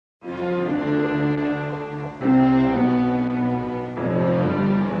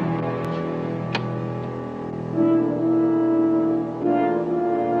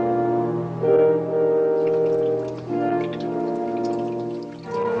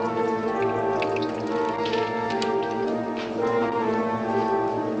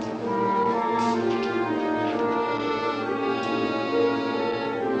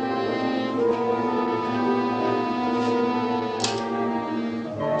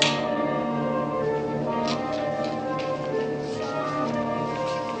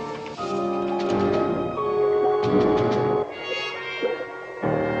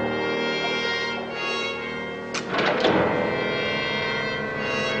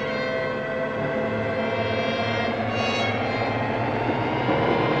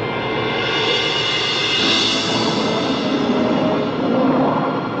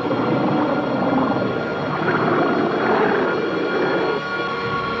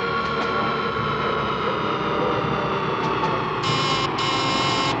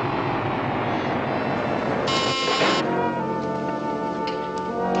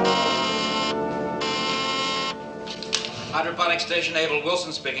Hydroponic Station, Abel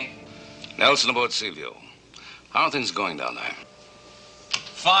Wilson speaking. Nelson aboard Seaview. How are things going down there?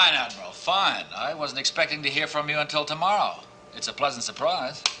 Fine, Admiral, fine. I wasn't expecting to hear from you until tomorrow. It's a pleasant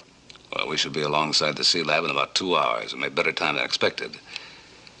surprise. Well, we should be alongside the Sea Lab in about 2 hours. It may be better time than expected.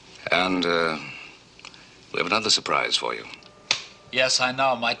 And, we have another surprise for you. Yes, I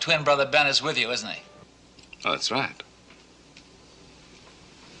know. My twin brother Ben is with you, isn't he? Oh, that's right.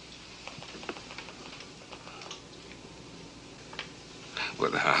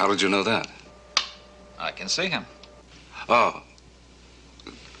 Well, how did you know that? I can see him. Oh.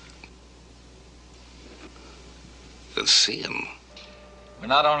 You see him? We're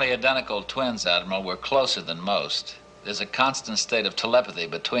not only identical twins, Admiral, we're closer than most. There's a constant state of telepathy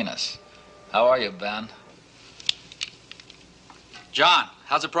between us. How are you, Ben? John,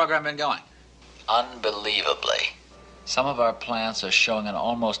 how's the program been going? Unbelievably. Some of our plants are showing an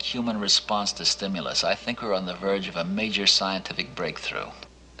almost human response to stimulus. I think we're on the verge of a major scientific breakthrough.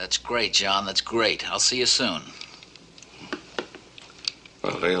 That's great, John. That's great. I'll see you soon.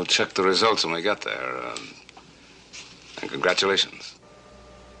 Well, they'll check the results when we get there. And congratulations.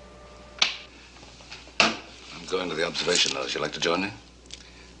 I'm going to the observation nose. You'd like to join me?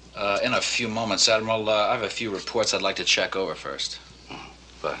 In a few moments, Admiral. I have a few reports I'd like to check over first.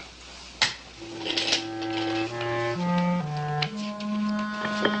 Bye.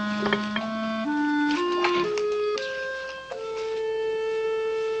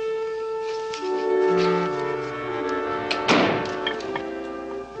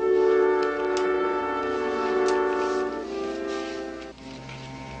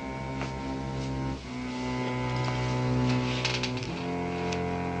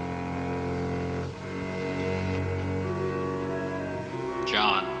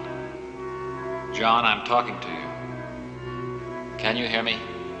 John, I'm talking to you. Can you hear me?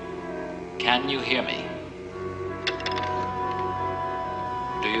 Can you hear me?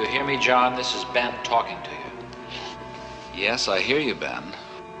 Do you hear me, John? This is Ben talking to you. Yes, I hear you, Ben.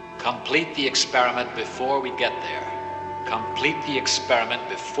 Complete the experiment before we get there. Complete the experiment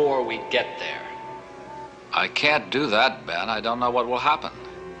before we get there. I can't do that, Ben. I don't know what will happen.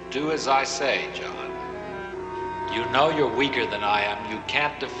 Do as I say, John. You know you're weaker than I am. You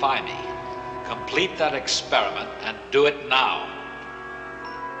can't defy me. Complete that experiment and do it now.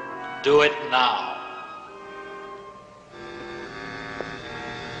 Do it now.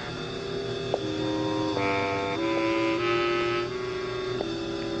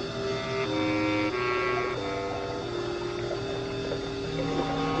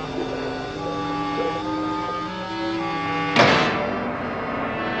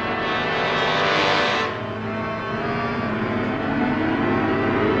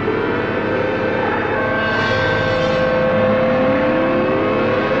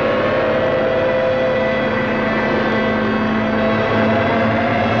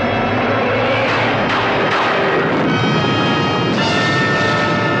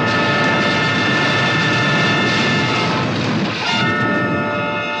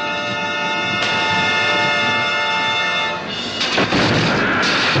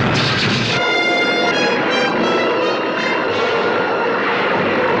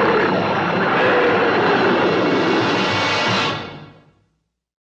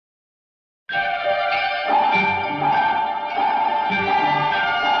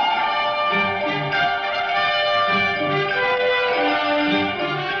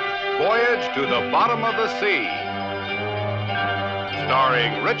 To the Bottom of the Sea,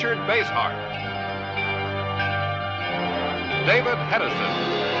 starring Richard Basehart, David Hedison,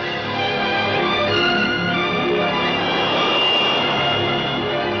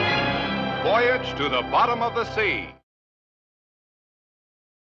 Voyage to the Bottom of the Sea.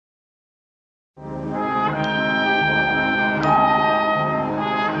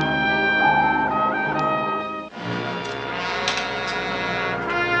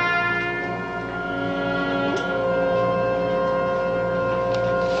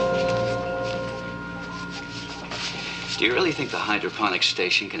 Do you really think the hydroponic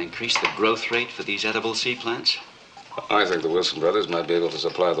station can increase the growth rate for these edible sea plants? I think the Wilson brothers might be able to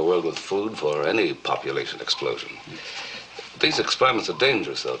supply the world with food for any population explosion. These experiments are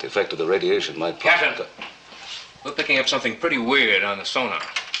dangerous, though. The effect of the radiation might... Captain, we're picking up something pretty weird on the sonar.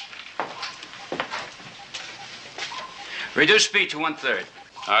 Reduce speed to 1/3.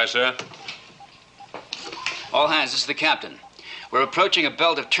 Aye, sir. All hands, this is the captain. We're approaching a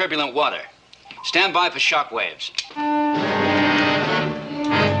belt of turbulent water. Stand by for shock waves.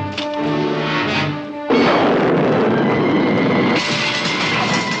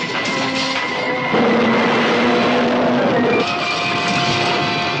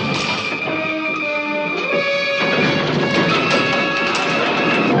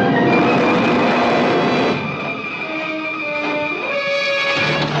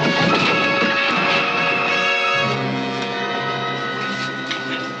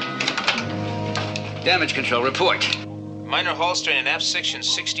 Damage control, report. Minor hull strain in aft section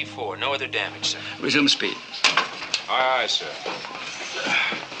 64. No other damage, sir. Resume speed. Aye, aye, sir.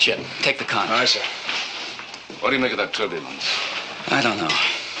 Chip, take the con. Aye, sir. What do you make of that turbulence? I don't know.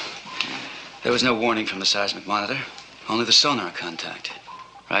 There was no warning from the seismic monitor. Only the sonar contact.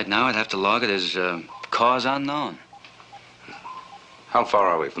 Right now, I'd have to log it as cause unknown. How far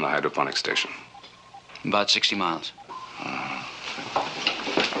are we from the hydroponic station? About 60 miles.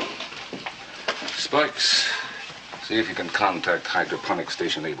 Spikes, see if you can contact hydroponic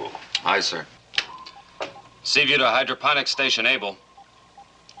station Able. Aye, sir. Seaview to hydroponic station Able.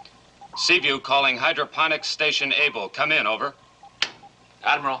 Seaview calling hydroponic station Able. Come in, over.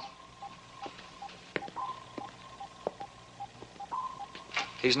 Admiral.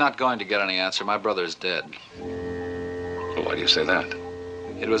 He's not going to get any answer. My brother is dead. Well, why do you say that?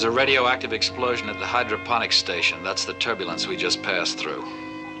 It was a radioactive explosion at the hydroponic station. That's the turbulence we just passed through.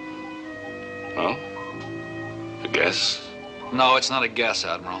 Well, a guess? No, it's not a guess,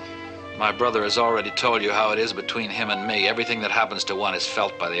 Admiral. My brother has already told you how it is between him and me. Everything that happens to one is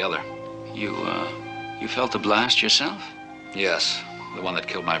felt by the other. You felt the blast yourself? Yes, the one that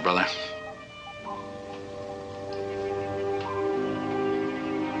killed my brother.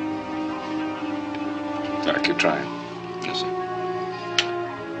 All right, keep trying. Yes,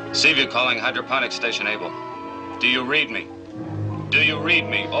 sir. Seaview calling hydroponic station Able. Do you read me? Do you read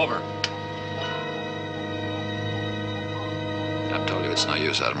me? Over. I've told you it's no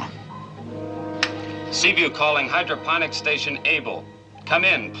use, Admiral. Seaview calling hydroponic station Able. Come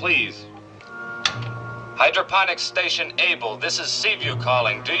in, please. Hydroponic station Able. This is Seaview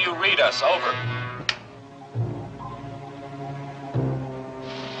calling. Do you read us? Over.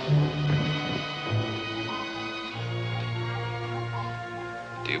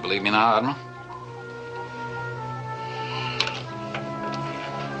 Do you believe me now, Admiral?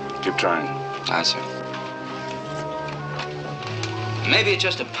 Keep trying. Aye, sir. Maybe it's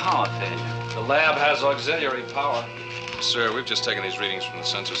just a power failure. The lab has auxiliary power. Sir, we've just taken these readings from the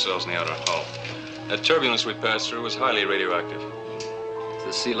sensor cells in the outer hull. That turbulence we passed through was highly radioactive.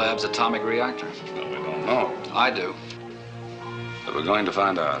 The C-Lab's atomic reactor? Well, we don't know. I do. But we're going to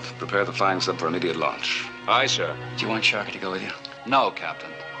find out. Prepare the flying sub for immediate launch. Aye, sir. Do you want Sharkey to go with you? No,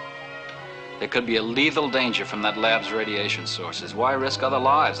 Captain. There could be a lethal danger from that lab's radiation sources. Why risk other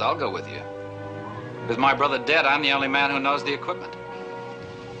lives? I'll go with you. With my brother dead, I'm the only man who knows the equipment.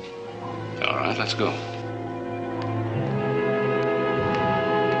 All right, let's go.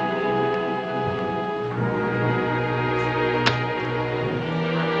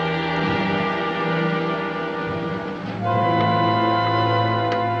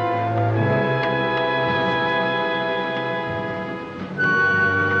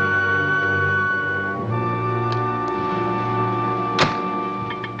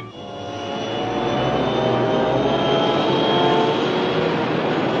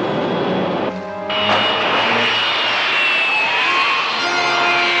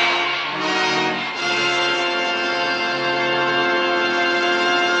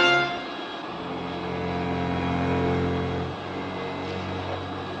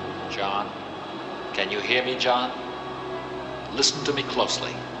 John, can you hear me, John? Listen to me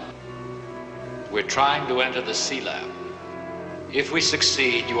closely. We're trying to enter the C-Lab. If we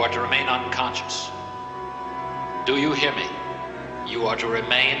succeed, you are to remain unconscious. Do you hear me? You are to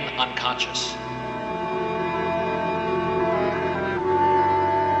remain unconscious.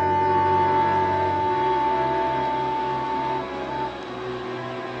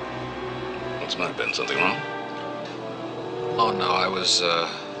 What's my Ben? Something wrong? Oh, no, I was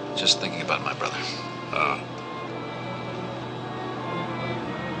just thinking about my brother.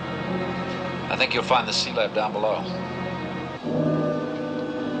 I think you'll find the C-Lab down below.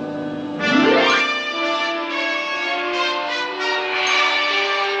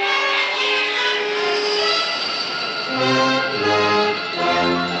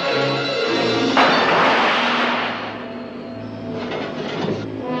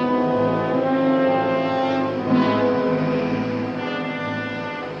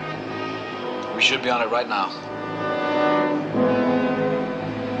 We should be on it right now.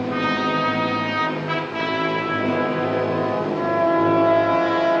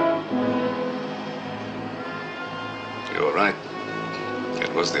 You were right.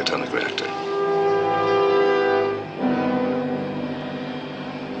 It was the atomic reactor.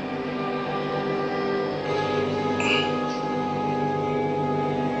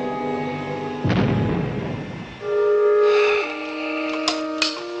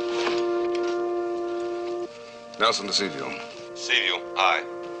 Nelson to Seaview. Seaview, aye.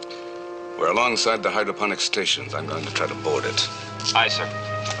 We're alongside the hydroponic stations. I'm going to try to board it. Aye, sir.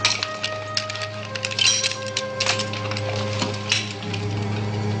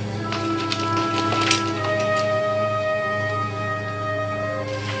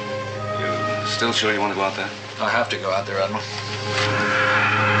 Still sure you want to go out there? I have to go out there, Admiral.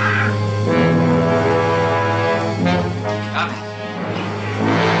 Admiral.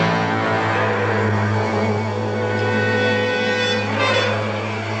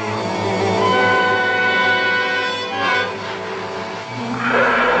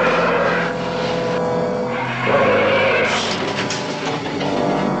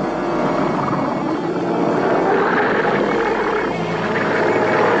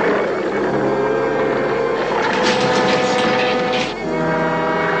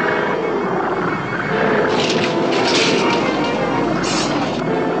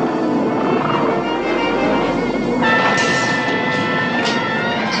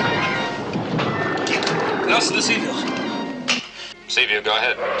 Seaview, go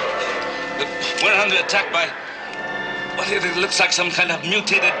ahead. We're under attack by what it looks like some kind of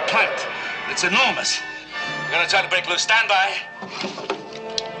mutated plant. It's enormous. We're gonna try to break loose. Stand by.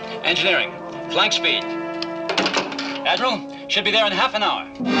 Engineering, flank speed. Admiral, should be there in half an hour.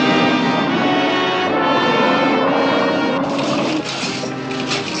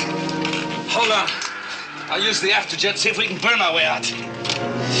 Hold on. I'll use the afterjet, see if we can burn our way out.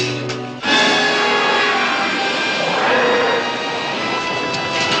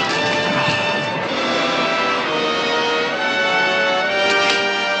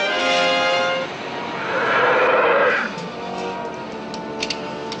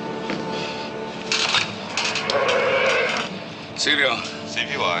 Seaview.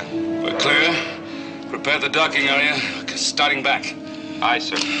 Seaview, aye. We're clear. Prepare the docking area. Starting back. Aye,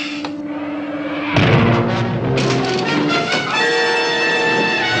 sir.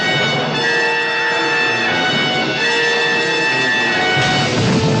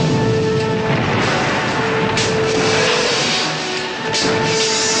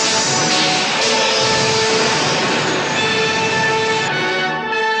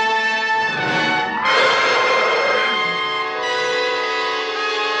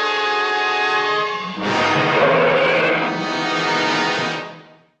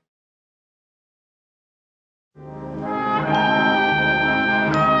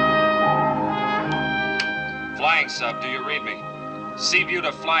 Flying sub, do you read me? Seaview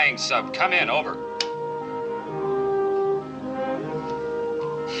to flying sub. Come in, over.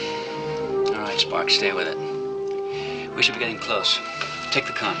 All right, Sparks, stay with it. We should be getting close. Take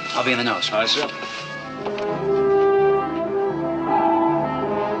the con. I'll be in the nose. Aye, sir.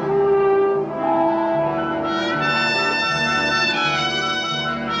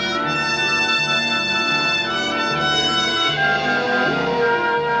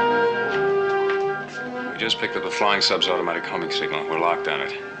 We just picked up the flying sub's automatic homing signal. We're locked on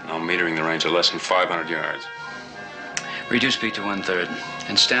it. Now metering the range of less than 500 yards. Reduce speed to 1/3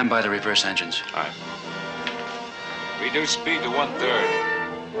 and stand by the reverse engines. Aye. Reduce speed to 1/3.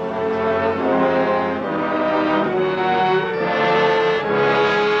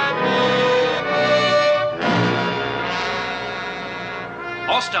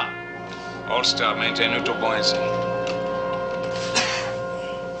 All stop. All stop. Maintain neutral buoyancy.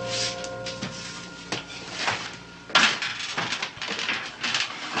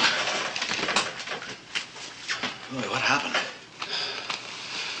 Boy, what happened?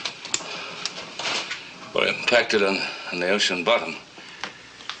 Well, impacted on the ocean bottom.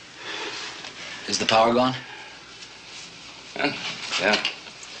 Is the power gone? Huh? Yeah.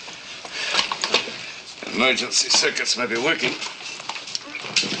 Emergency circuits may be working.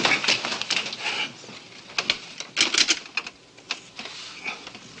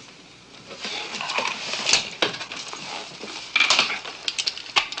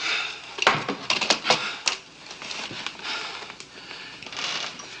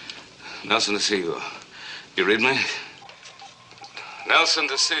 Nelson to Seaview. You read me? Nelson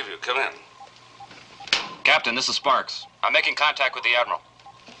to Seaview, come in. Captain, this is Sparks. I'm making contact with the Admiral.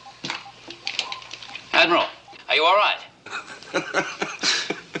 Admiral, are you all right?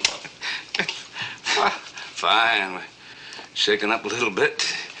 Fine. We're shaken up a little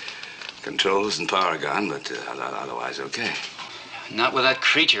bit. Controls and power gone, but otherwise okay. Not with that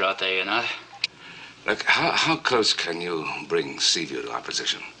creature out there, you're not. Look, how close can you bring Seaview to our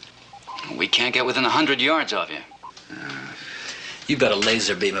position? We can't get within 100 yards of you. You've got a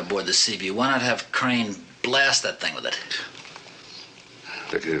laser beam aboard the Seaview. Why not have Crane blast that thing with it?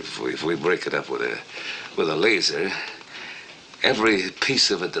 Look, if we break it up with a laser, every piece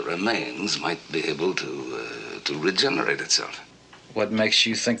of it that remains might be able to regenerate itself. What makes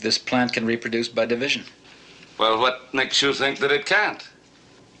you think this plant can reproduce by division? Well, what makes you think that it can't?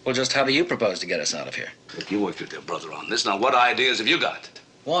 Well, just how do you propose to get us out of here? Look, you worked with your brother on this. Now, what ideas have you got?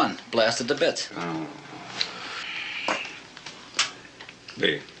 One, blasted to bits. Oh.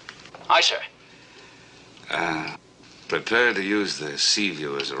 B. Aye, sir. Prepare to use the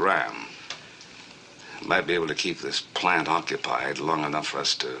Seaview as a ram. Might be able to keep this plant occupied long enough for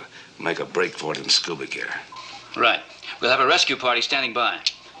us to make a break for it in scuba gear. Right. We'll have a rescue party standing by.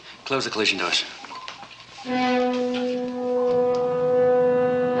 Close the collision doors.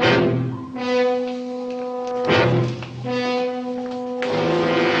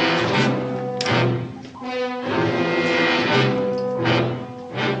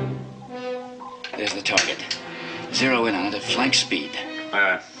 There's the target. Zero in on it at flank speed.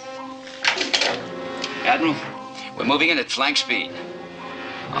 Aye, aye. Admiral, we're moving in at flank speed.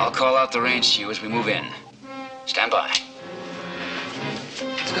 I'll call out the range to you as we move in. Stand by.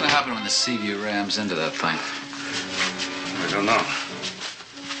 What's going to happen when the Seaview rams into that thing? I don't know.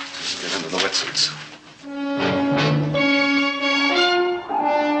 Just get into the wetsuits.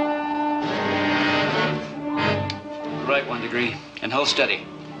 Right, 1 degree. And hold steady.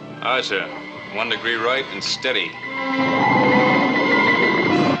 Aye, sir. 1 degree right and steady.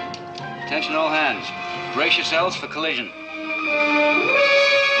 Attention all hands. Brace yourselves for collision.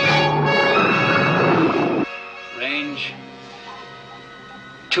 Range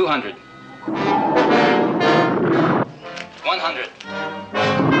 200. 100.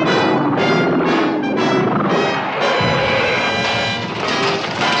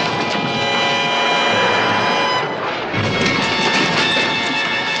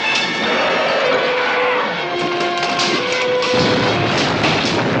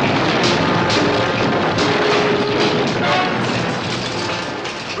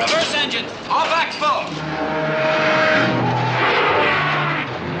 Reverse engine. All back full.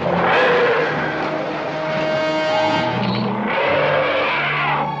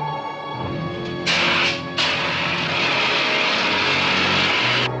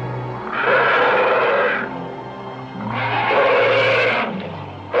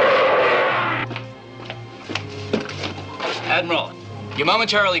 Admiral, you're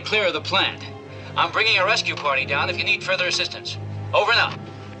momentarily clear of the plant. I'm bringing a rescue party down if you need further assistance. Over and out.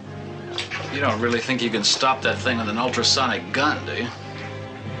 You don't really think you can stop that thing with an ultrasonic gun, do you?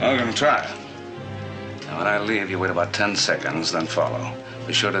 I'm gonna try. Now, when I leave, you wait about 10 seconds, then follow.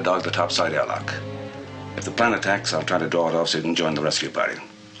 Be sure to dog the topside airlock. If the plane attacks, I'll try to draw it off so you can join the rescue party.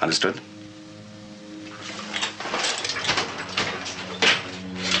 Understood?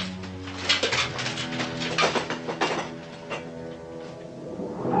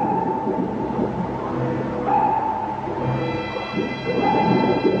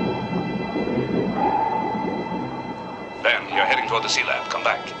 Ben, you're heading toward the sea lab. Come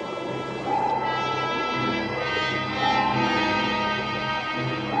back.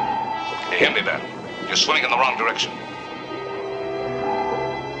 You hear me, Ben? You're swimming in the wrong direction.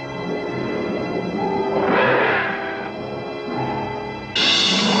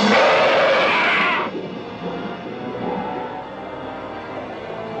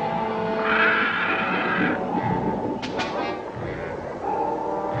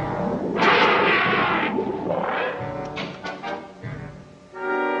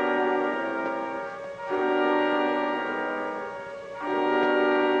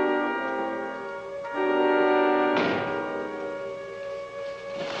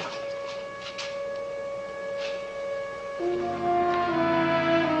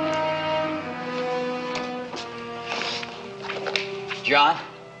 John?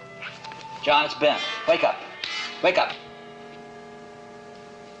 John, it's Ben. Wake up. Wake up.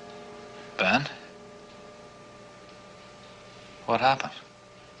 Ben? What happened?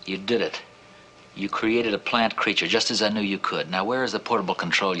 You did it. You created a plant creature just as I knew you could. Now, where is the portable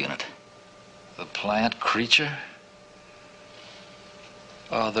control unit? The plant creature?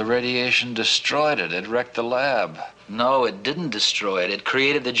 Oh, the radiation destroyed it. It wrecked the lab. No, it didn't destroy it. It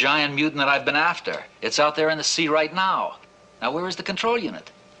created the giant mutant that I've been after. It's out there in the sea right now. Now, where is the control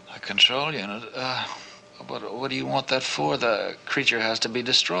unit? A control unit? What do you want that for? The creature has to be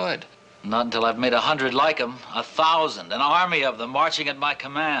destroyed. Not until I've made 100 like him, 1,000, an army of them marching at my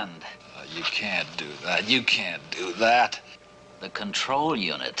command. You can't do that. You can't do that. The control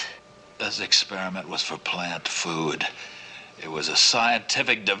unit. This experiment was for plant food. It was a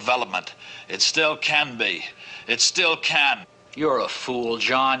scientific development. It still can be. It still can. You're a fool,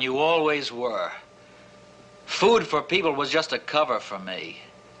 John. You always were. Food for people was just a cover for me.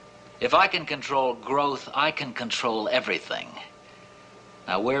 If I can control growth, I can control everything.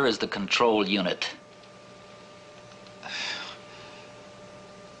 Now, where is the control unit?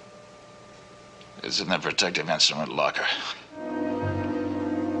 It's in the protective instrument locker.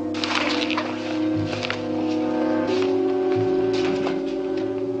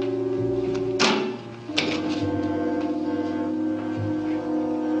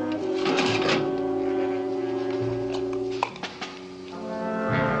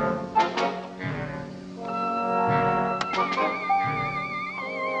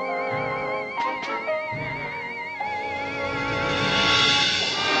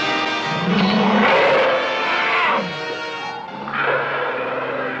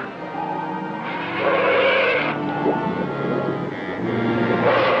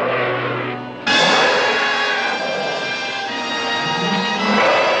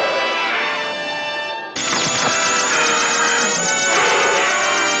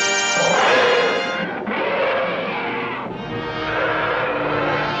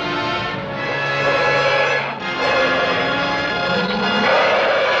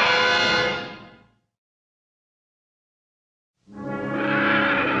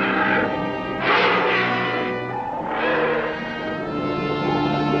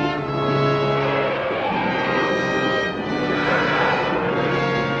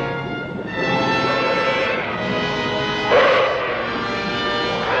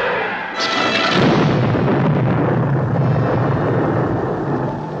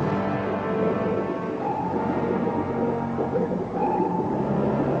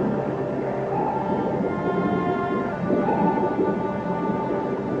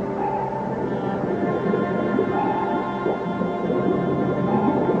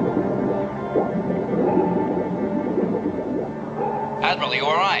 Admiral, are you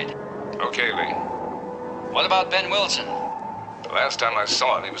all right? Okay, Lee. What about Ben Wilson? The last time I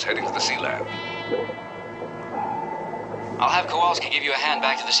saw him, he was heading to the Sea Lab. I'll have Kowalski give you a hand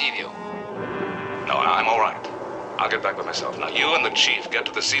back to the Seaview. No, I'm all right. I'll get back with myself. Now, you and the Chief get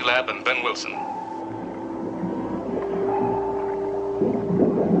to the Sea Lab and Ben Wilson.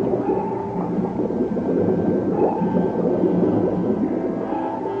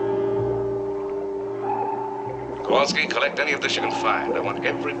 Kowalski, collect any of this you can find. I want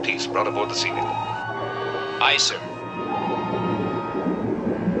every piece brought aboard the Seaview. Aye, sir.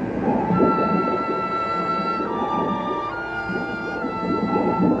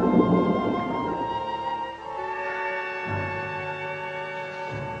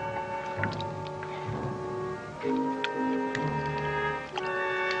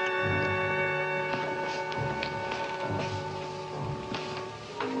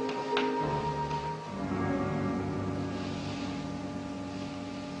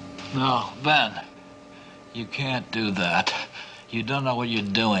 No, Ben, you can't do that. You don't know what you're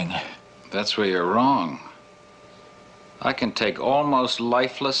doing. That's where you're wrong. I can take almost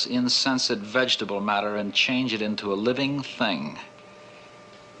lifeless, insensate vegetable matter and change it into a living thing.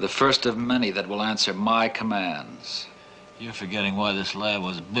 The first of many that will answer my commands. You're forgetting why this lab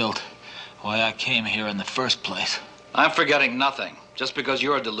was built, why I came here in the first place. I'm forgetting nothing. Just because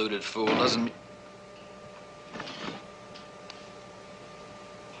you're a deluded fool doesn't mean...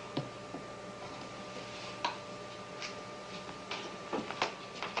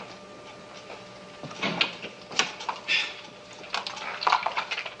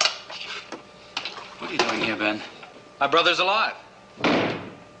 What are you doing here, Ben? My brother's alive.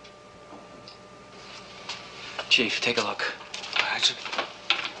 Chief, take a look.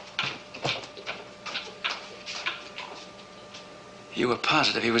 You were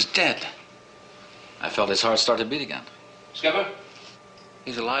positive he was dead. I felt his heart start to beat again. Skipper?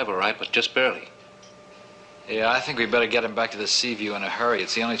 He's alive, all right, but just barely. Yeah, I think we better get him back to the Seaview in a hurry.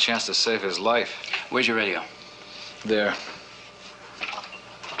 It's the only chance to save his life. Where's your radio? There.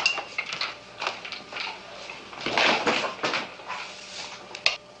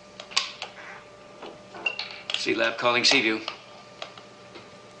 Sea Lab calling Seaview.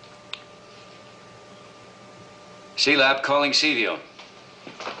 Sea Lab calling Seaview.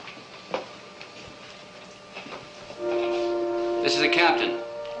 This is the captain.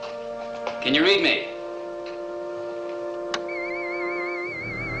 Can you read me?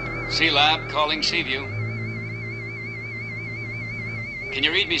 Sea Lab calling Seaview. Can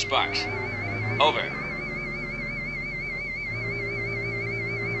you read me, Sparks? Over.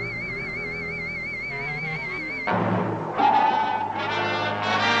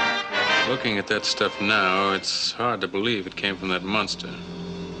 Looking at that stuff now, it's hard to believe it came from that monster.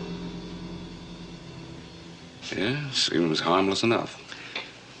 Yeah, seems harmless enough.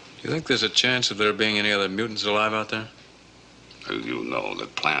 Do you think there's a chance of there being any other mutants alive out there? Well, you know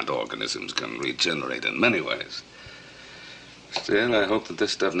that plant organisms can regenerate in many ways. Still, I hope that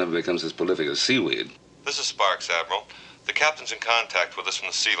this stuff never becomes as prolific as seaweed. This is Sparks, Admiral. The captain's in contact with us from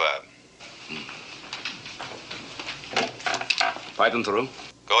the Sea Lab. Pipe them through.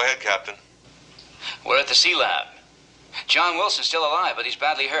 Go ahead, Captain. We're at the Sea Lab. John Wilson's still alive, but he's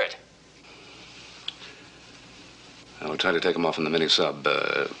badly hurt. I'll try to take him off in the mini-sub.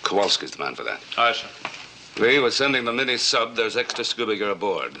 Kowalski's the man for that. Aye, sir. Lee, we're sending the mini-sub. There's extra scuba gear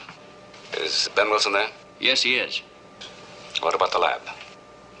aboard. Is Ben Wilson there? Yes, he is. What about the lab?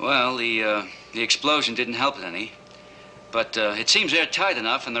 Well, the explosion didn't help it any. But it seems airtight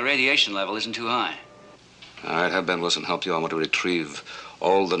enough and the radiation level isn't too high. All right, have Ben Wilson help you. I want to retrieve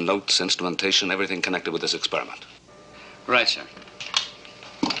all the notes, instrumentation, everything connected with this experiment. Right, sir.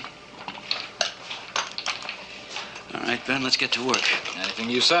 All right, Ben, let's get to work. Anything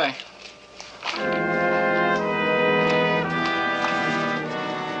you say.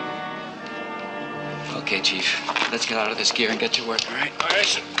 Okay, Chief. Let's get out of this gear and get to work, all right? All right,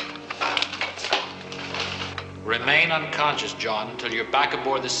 sir. Remain unconscious, John, until you're back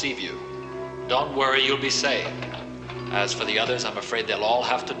aboard the Seaview. Don't worry, you'll be saved. As for the others, I'm afraid they'll all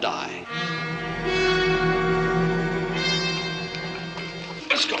have to die.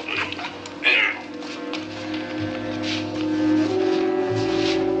 Let's go.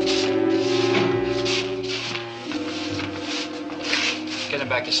 Get him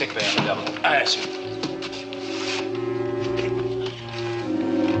back to sick bay on the double. Aye, sir.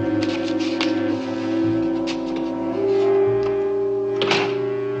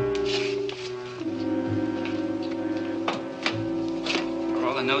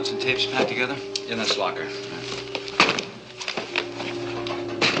 Notes and tapes packed together? In this locker.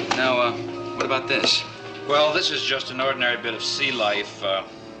 Now, what about this? Well, this is just an ordinary bit of sea life.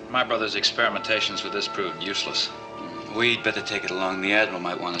 My brother's experimentations with this proved useless. We'd better take it along. The Admiral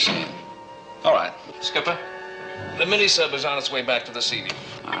might want to see it. All right. Skipper, the mini-sub is on its way back to the Seaview.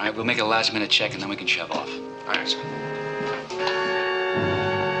 All right, we'll make a last-minute check, and then we can shove off. All right, sir.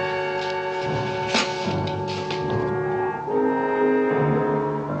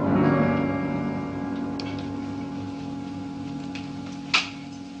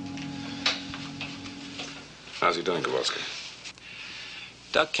 How's he doing, Kowalski?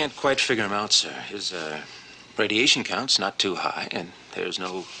 Doc can't quite figure him out, sir. His radiation count's not too high, and there's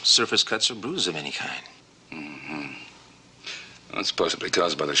no surface cuts or bruises of any kind. Mm-hmm. Well, it's possibly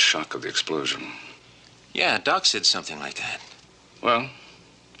caused by the shock of the explosion. Yeah, Doc said something like that. Well,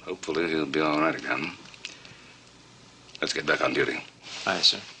 hopefully he'll be all right again. Let's get back on duty. Aye,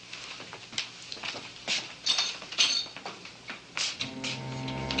 sir.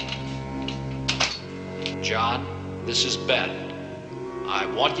 John, this is Ben. I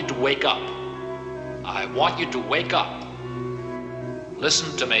want you to wake up. I want you to wake up.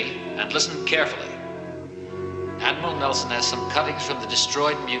 Listen to me, and listen carefully. Admiral Nelson has some cuttings from the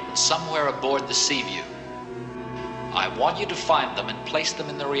destroyed mutant somewhere aboard the Seaview. I want you to find them and place them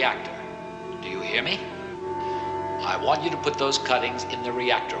in the reactor. Do you hear me? I want you to put those cuttings in the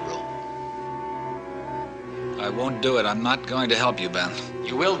reactor room. I won't do it. I'm not going to help you, Ben.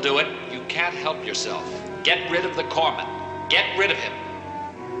 You will do it. You can't help yourself. Get rid of the corpsman. Get rid of him.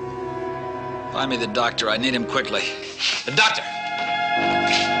 Find me the doctor. I need him quickly. The doctor!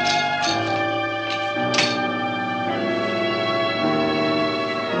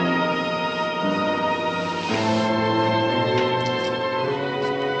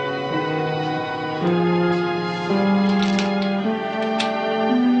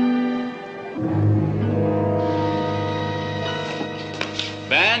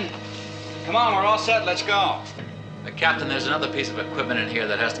 Ben? Come on, we're all set. Let's go. Captain, there's another piece of equipment in here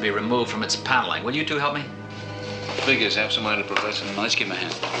that has to be removed from its paneling. Will you two help me? Figures, absent-minded professor. Well, let's give him a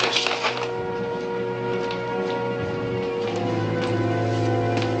hand.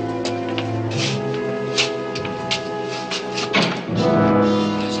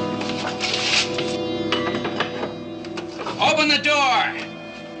 Open the door!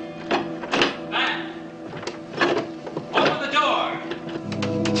 Ben! Open the door!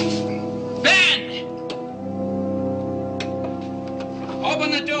 Ben! Open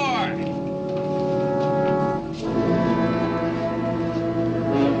the door!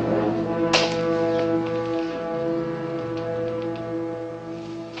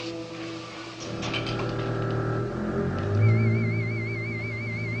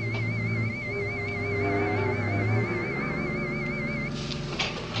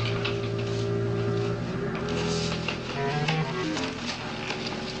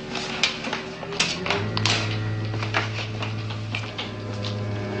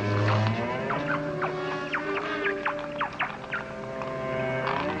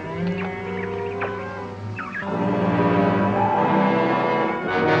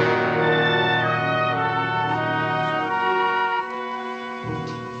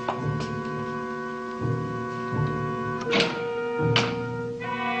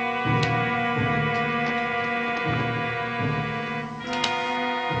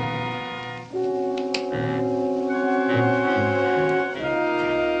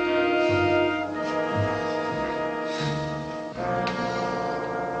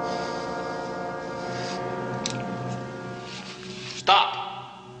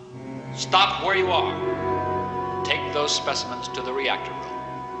 Stop where you are. Take those specimens to the reactor room.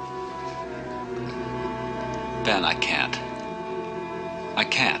 Ben, I can't. I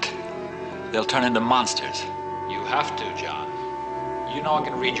can't. They'll turn into monsters. You have to, John. You know I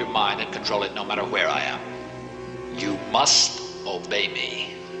can read your mind and control it no matter where I am. You must obey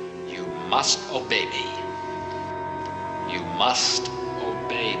me. You must obey me. You must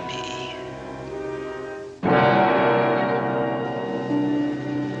obey me.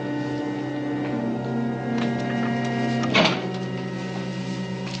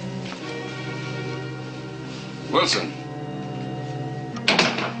 Wilson.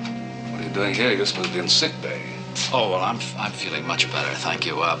 What are you doing here? You're supposed to be in sick bay. Oh, well, I'm feeling much better, thank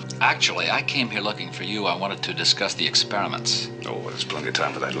you. Actually, I came here looking for you. I wanted to discuss the experiments. Oh, well, there's plenty of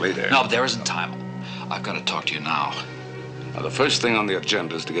time for that later. No, but there isn't time. I've got to talk to you now. Now, the first thing on the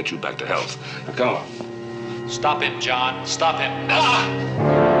agenda is to get you back to health. Now, come on. Stop him, John. Stop him.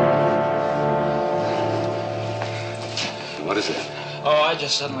 What is it? Oh, I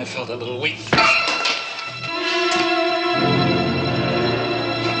just suddenly felt a little weak.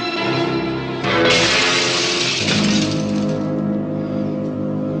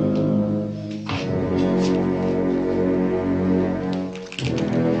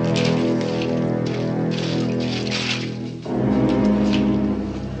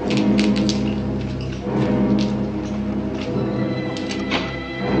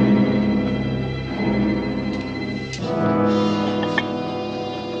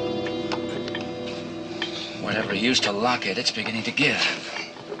 used to lock it, it's beginning to give.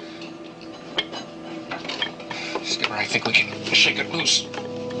 Skipper, I think we can shake it loose.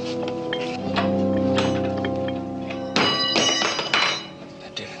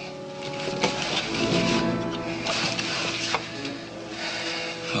 That did it.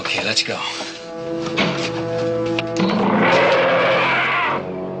 Okay, let's go.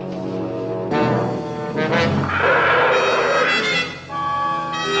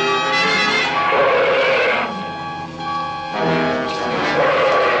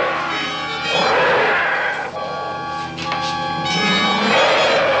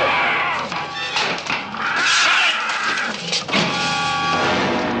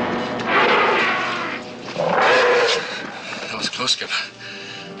 Skipper.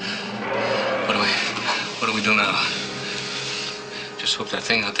 What do we do now? Just hope that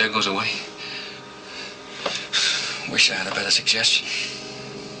thing out there goes away. Wish I had a better suggestion.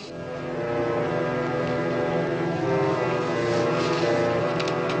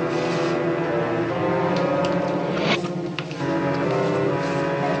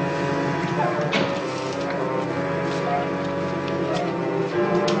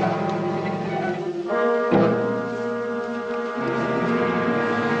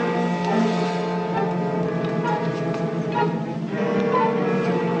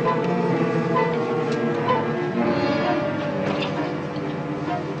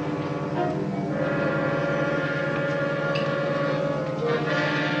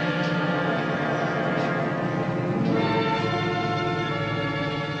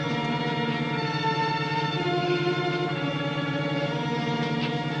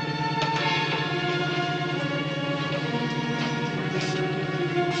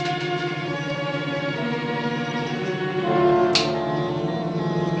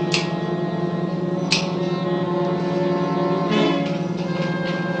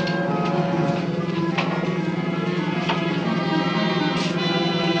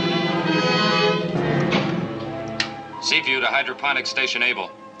 Seaview to hydroponic station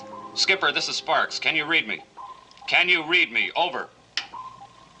Able. Skipper, this is Sparks. Can you read me? Can you read me? Over.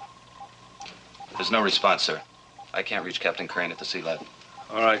 There's no response, sir. I can't reach Captain Crane at the Sea Lab.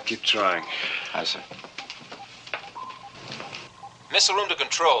 All right, keep trying. Aye, sir. Missile room to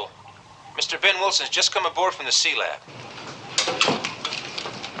control. Mr. Ben Wilson's just come aboard from the Sea Lab.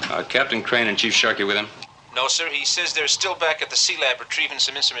 Captain Crane and Chief Sharkey with him? No, sir. He says they're still back at the Sea Lab retrieving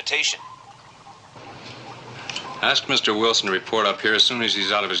some instrumentation. Ask Mr. Wilson to report up here as soon as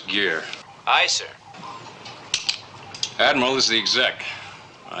he's out of his gear. Aye, sir. Admiral, this is the exec.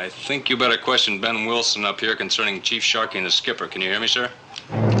 I think you better question Ben Wilson up here concerning Chief Sharkey and the skipper. Can you hear me, sir?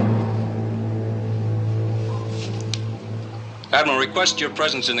 Admiral, request your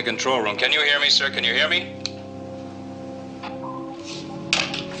presence in the control room. Can you hear me, sir? Can you hear me?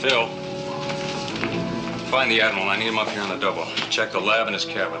 Phil. Find the Admiral. I need him up here on the double. Check the lab and his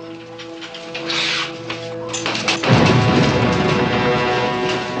cabin.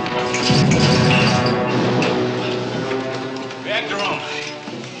 Reactor room.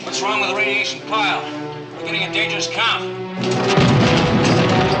 What's wrong with the radiation pile? We're getting a dangerous count.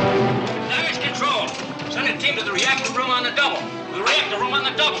 Damage control. Send a team to the reactor room on the double. The reactor room on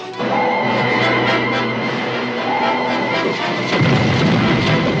the double.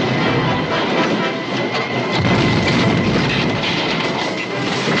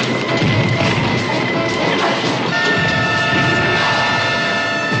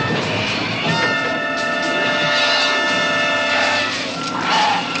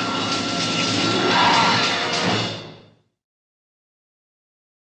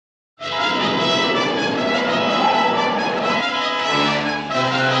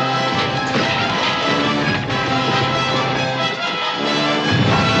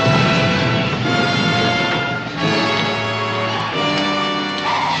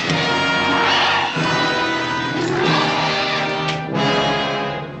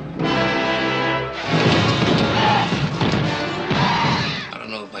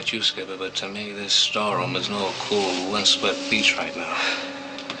 You, Skipper, but to me, this storeroom is no cool, windswept beach right now.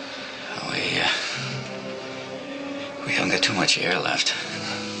 We haven't got too much air left.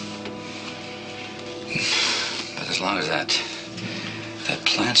 But as long as that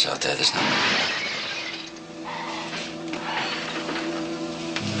plant's out there, there's no...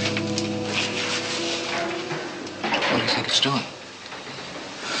 What do you think it's doing?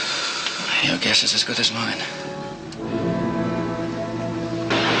 Your guess is as good as mine.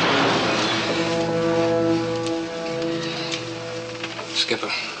 Skipper,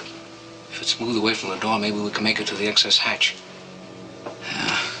 if it's moved away from the door, maybe we can make it to the excess hatch.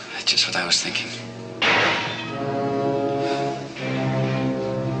 Yeah, that's just what I was thinking.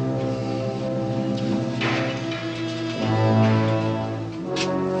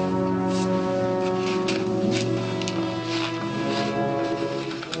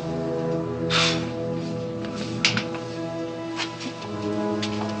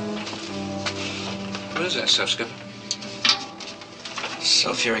 is that stuff, Skip?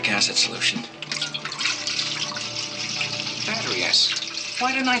 Sulfuric acid solution. Battery acid.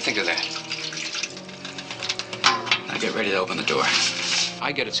 Why didn't I think of that? Now get ready to open the door.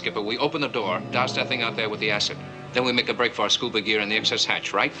 I get it, Skipper. We open the door, douse that thing out there with the acid. Then we make a break for our scuba gear in the excess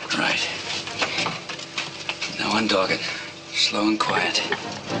hatch, right? Right. Now undog it. Slow and quiet.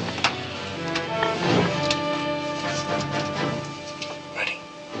 Ready?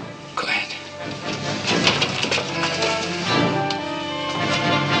 Go ahead.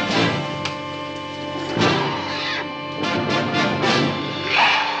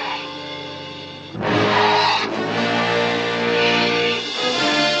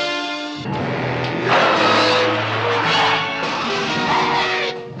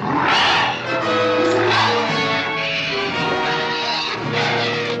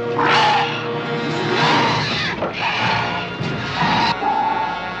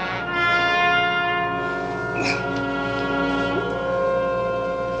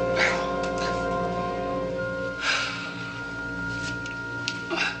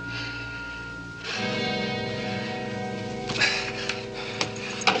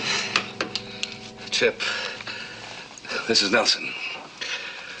 Chip, this is Nelson.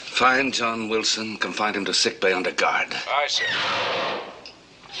 Find John Wilson, confine him to sick bay under guard. Aye, sir.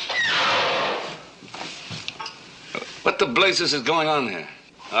 What the blazes is going on here?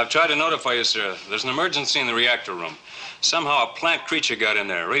 I've tried to notify you, sir. There's an emergency in the reactor room. Somehow a plant creature got in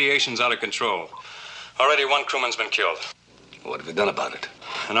there. Radiation's out of control. Already one crewman's been killed. What have you done about it?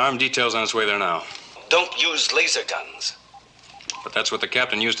 An armed detail's on its way there now. Don't use laser guns. But that's what the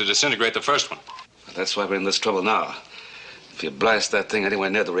captain used to disintegrate the first one. That's why we're in this trouble now. If you blast that thing anywhere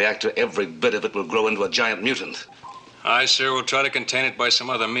near the reactor, every bit of it will grow into a giant mutant. Aye, sir, we'll try to contain it by some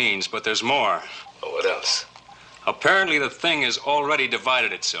other means, but there's more. Oh, what else? Apparently the thing has already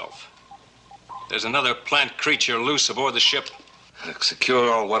divided itself. There's another plant creature loose aboard the ship.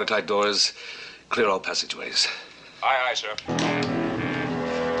 Secure all watertight doors, clear all passageways. Aye, aye, sir.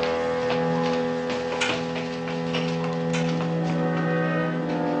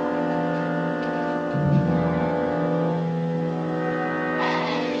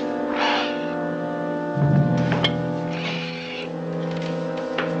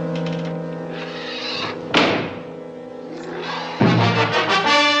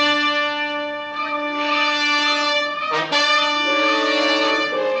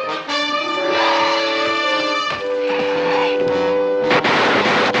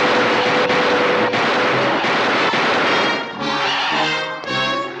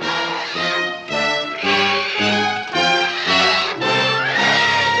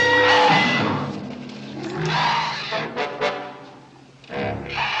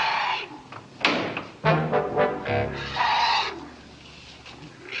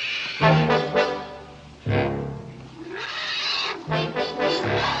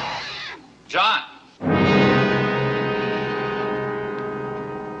 John!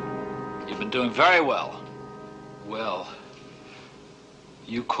 You've been doing very well. Well,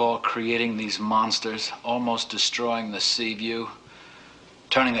 you call creating these monsters, almost destroying the sea view,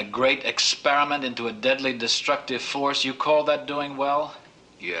 turning a great experiment into a deadly destructive force, you call that doing well?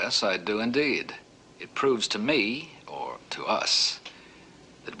 Yes, I do indeed. It proves to me, or to us,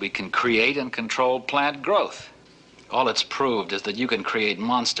 that we can create and control plant growth. All it's proved is that you can create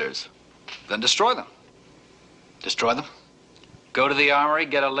monsters, then destroy them. Destroy them? Go to the armory,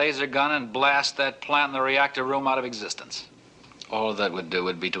 get a laser gun, and blast that plant in the reactor room out of existence. All that would do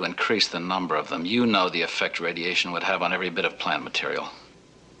would be to increase the number of them. You know the effect radiation would have on every bit of plant material.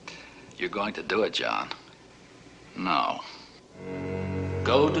 You're going to do it, John. No.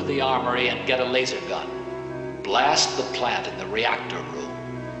 Go to the armory and get a laser gun. Blast the plant in the reactor room.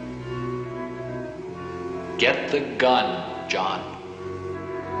 Get the gun, John.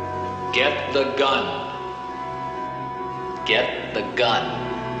 Get the gun. Get the gun.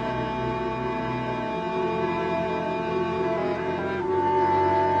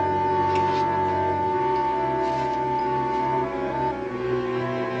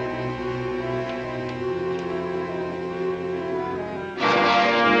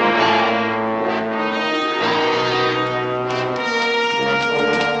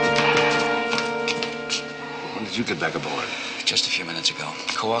 When did you get back aboard? Just a few minutes ago.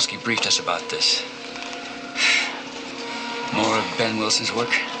 Kowalski briefed us about this. More of Ben Wilson's work?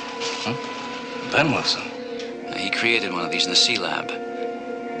 Ben Wilson? He created one of these in the sea lab.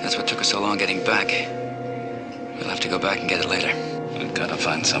 That's what took us so long getting back. We'll have to go back and get it later. We've got to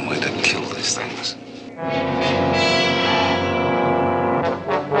find some way to kill these things.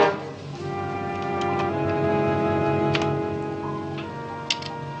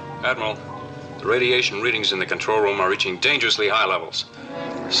 Admiral, The radiation readings in the control room are reaching dangerously high levels.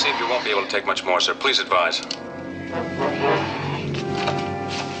 See if you won't be able to take much more, sir. Please advise.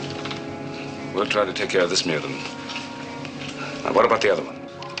 We'll try to take care of this mutant. Now, what about the other one?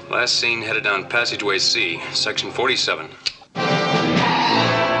 Last seen headed down passageway C, section 47.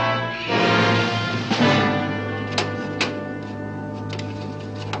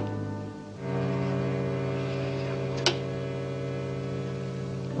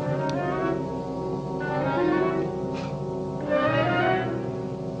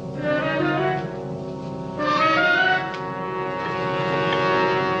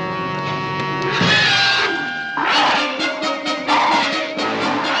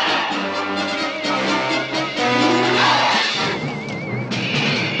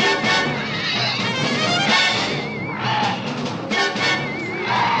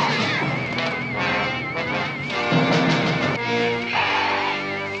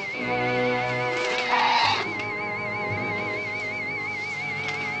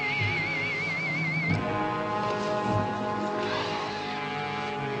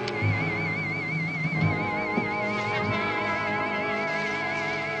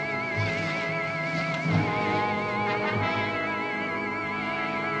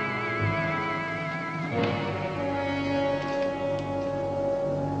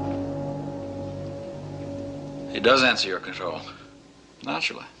 He does answer your control.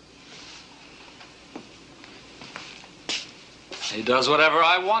 Naturally. He does whatever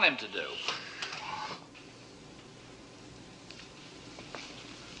I want him to do.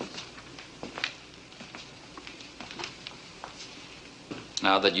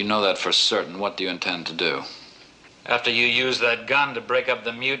 Now that you know that for certain, what do you intend to do? After you use that gun to break up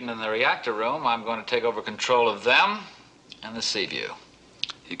the mutant in the reactor room, I'm going to take over control of them and the Seaview.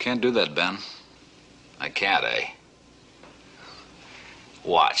 You can't do that, Ben. I can't, eh?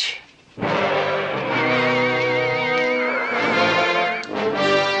 Watch.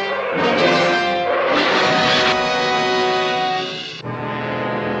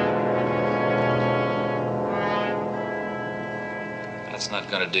 That's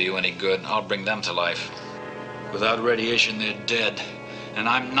not going to do you any good. I'll bring them to life. Without radiation, they're dead. And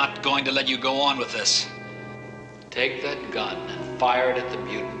I'm not going to let you go on with this. Take that gun and fire it at the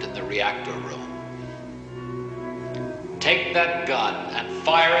mutant in the reactor room. Take that gun and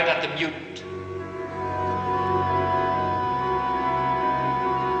fire it at the mutant.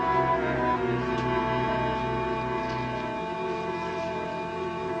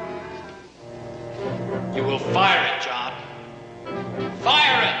 You will fire it, John.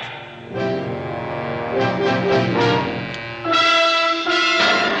 Fire it!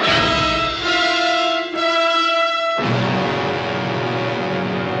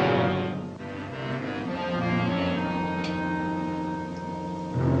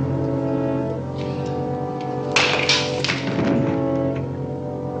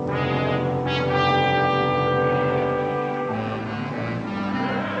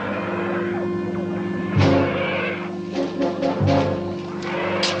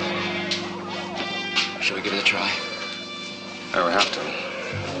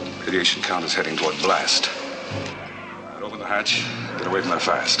 Radiation count is heading toward blast. Right, open the hatch. Get away from there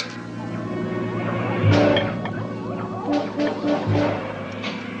fast.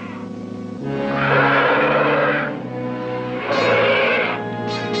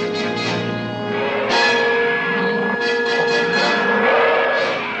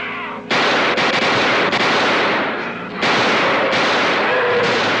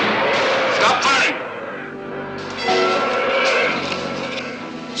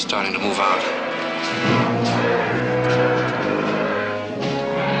 Starting to move out.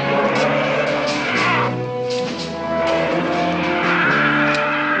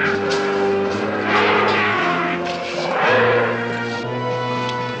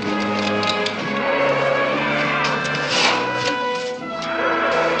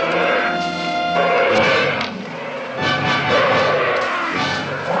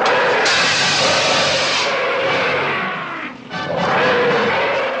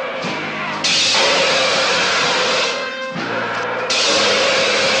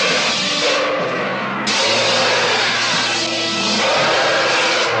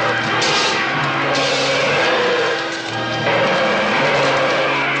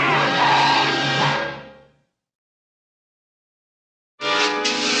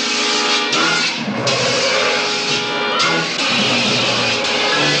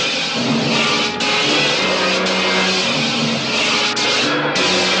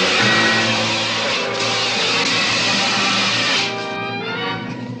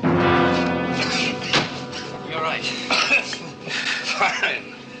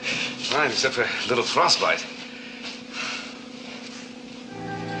 right, except for a little frostbite.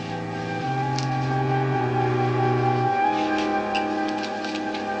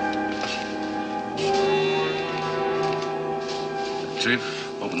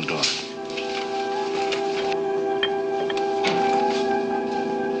 Chief, open the door.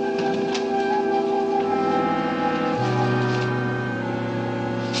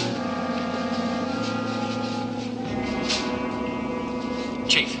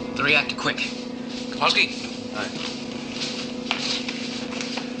 Chief, the reactor, quick. Kowalski.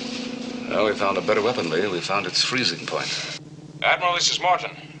 Well, we found a better weapon, Lee. We found its freezing point. Admiral, this is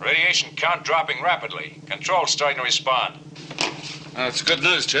Morton. Radiation count dropping rapidly. Control's starting to respond. It's good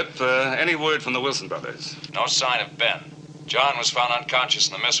news, Chip. Any word from the Wilson brothers? No sign of Ben. John was found unconscious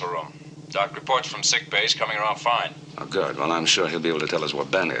in the missile room. Doc reports from sick bay. He's coming around fine. Oh, good. Well, I'm sure he'll be able to tell us where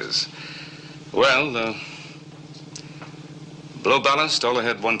Ben is. Well, blow ballast, all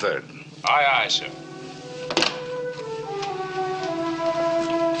ahead 1/3. Aye, aye, sir.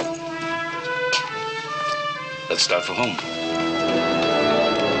 Let's start for home.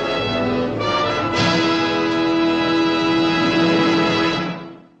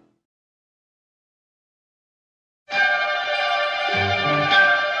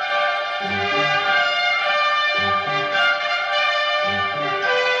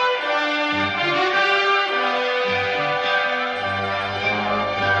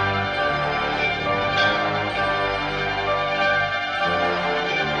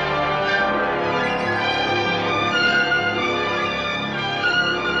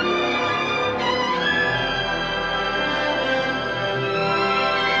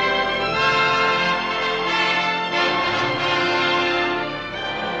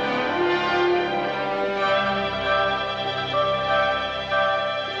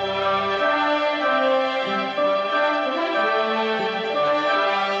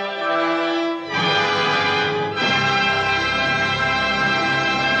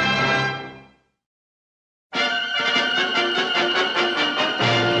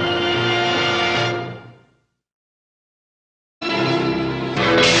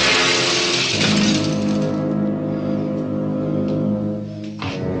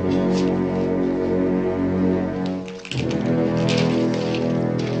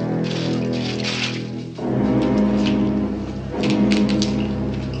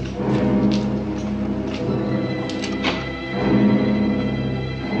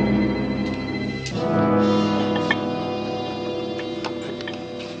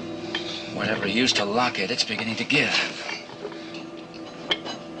 Whatever he used to lock it, it's beginning to give.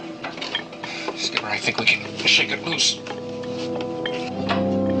 Skipper, I think we can shake it loose.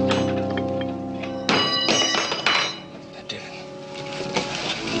 That did it.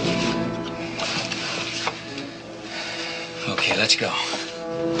 Okay, let's go.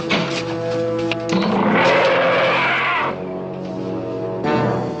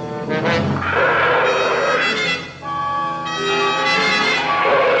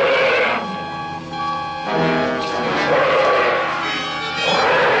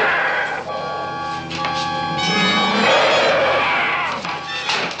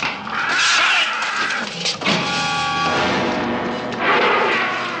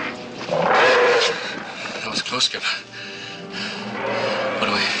 Close, Skipper.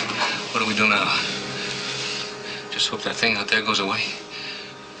 What do we do now? Just hope that thing out there goes away.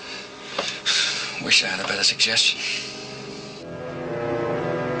 Wish I had a better suggestion.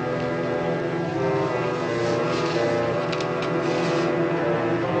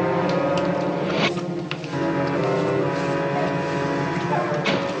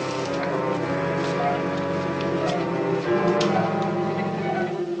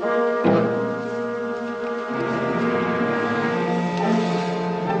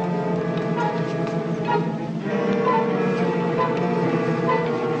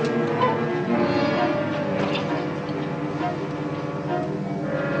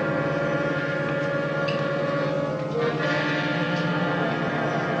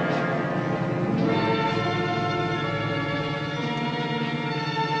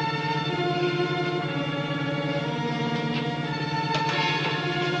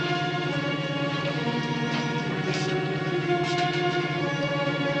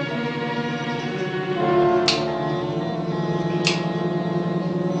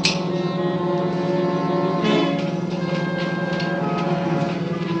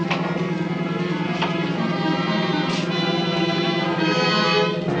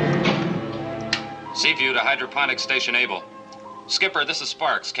 Seaview to hydroponic station Able. Skipper, this is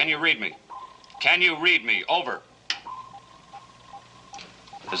Sparks. Can you read me? Can you read me? Over.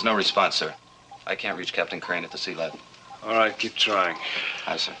 There's no response, sir. I can't reach Captain Crane at the sea level. All right, keep trying.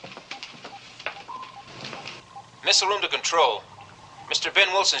 Aye, sir. Missile room to control. Mr.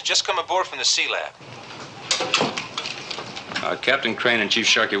 Ben Wilson's just come aboard from the Sea Lab. Captain Crane and Chief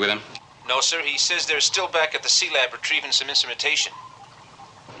Sharkey with him? No, sir. He says they're still back at the Sea Lab retrieving some instrumentation.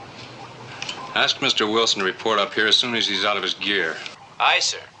 Ask Mr. Wilson to report up here as soon as he's out of his gear. Aye,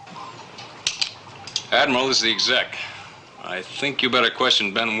 sir. Admiral, this is the exec. I think you better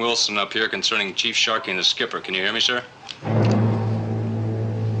question Ben Wilson up here concerning Chief Sharkey and the skipper. Can you hear me, sir?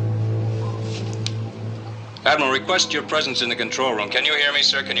 Admiral, request your presence in the control room. Can you hear me,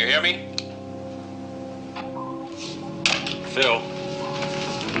 sir? Can you hear me? Phil,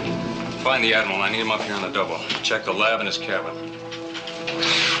 find the Admiral. I need him up here on the double. Check the lab and his cabin.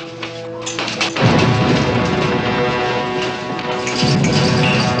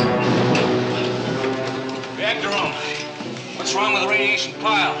 Reactor room. What's wrong with the radiation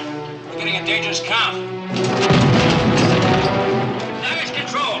pile? We're getting a dangerous count. Damage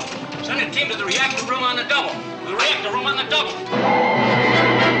control. Send a team to the reactor room on the double. The reactor room on the double.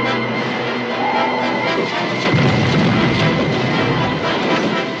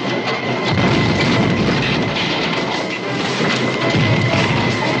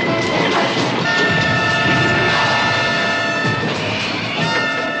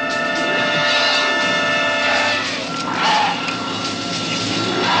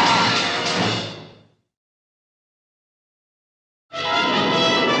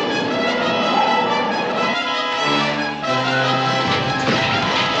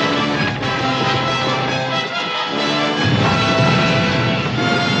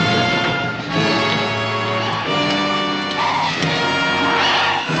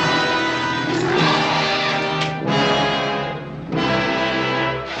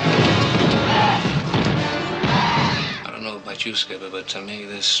 You, Skipper, but to me,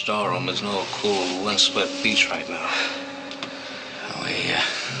 this storeroom is no cool, windswept beach right now.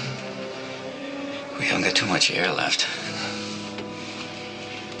 We haven't got too much air left.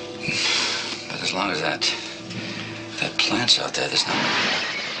 But as long as that plant's out there, there's no...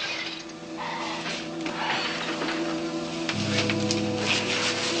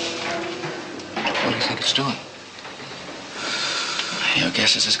 What do you think it's doing? Your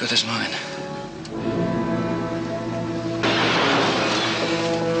guess is as good as mine.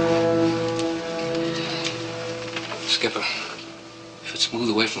 Skipper, if it's moved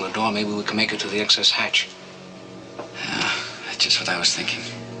away from the door, maybe we can make it to the excess hatch. Yeah, that's just what I was thinking.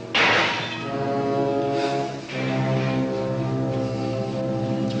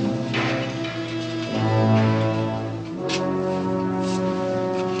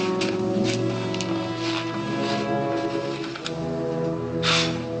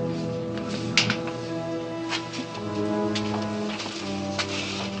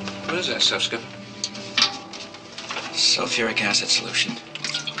 What is that stuff, Skipper? Sulfuric acid solution.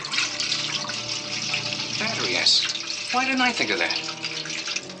 Battery acid. Why didn't I think of that?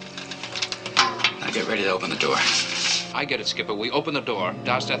 Now get ready to open the door. I get it, Skipper. We open the door,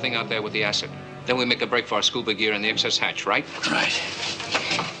 douse that thing out there with the acid. Then we make a break for our scuba gear in the excess hatch, right? Right.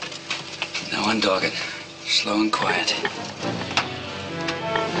 Now undog it. Slow and quiet.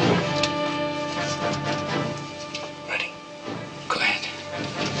 Ready. Go ahead.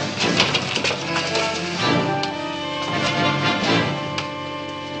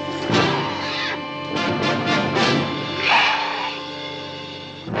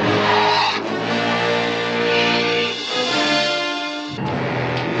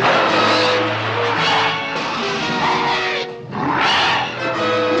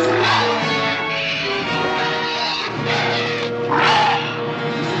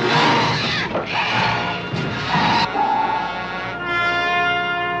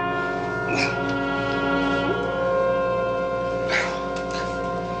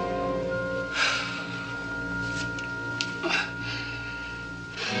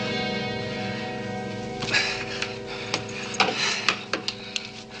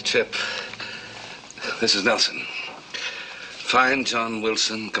 Chip, this is Nelson. Find John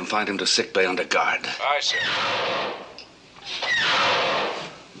Wilson, confine him to sick bay under guard. Aye, sir.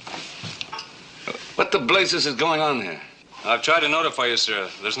 What the blazes is going on here? I've tried to notify you, sir.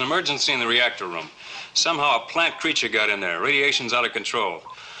 There's an emergency in the reactor room. Somehow a plant creature got in there. Radiation's out of control.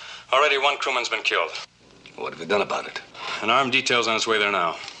 Already one crewman's been killed. What have you done about it? An armed detail's on its way there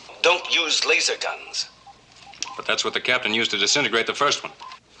now. Don't use laser guns. But that's what the captain used to disintegrate the first one.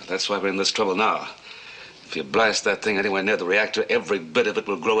 That's why we're in this trouble now. If you blast that thing anywhere near the reactor, every bit of it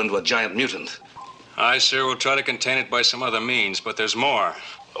will grow into a giant mutant. Aye, sir, we'll try to contain it by some other means, but there's more.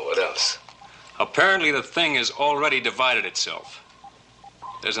 Oh, what else? Apparently the thing has already divided itself.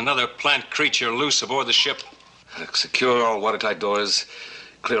 There's another plant creature loose aboard the ship. Secure all watertight doors,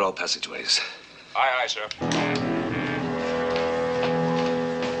 clear all passageways. Aye, aye, sir.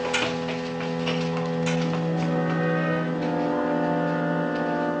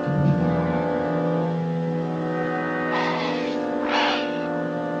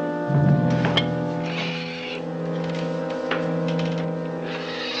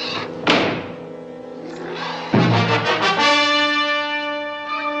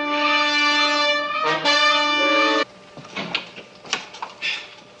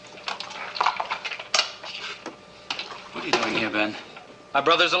 My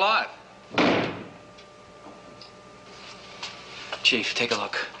brother's alive. Chief, take a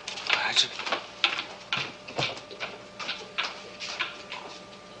look. All right, sir.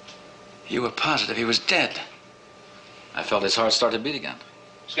 You were positive he was dead. I felt his heart start to beat again.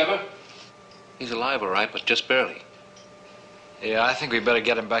 Skipper? He's alive, all right, but just barely. Yeah, I think we better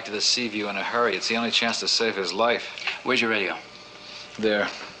get him back to the Seaview in a hurry. It's the only chance to save his life. Where's your radio? There.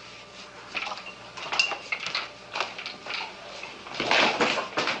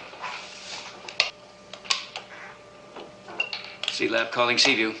 C-Lab calling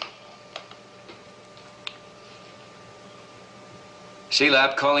Seaview.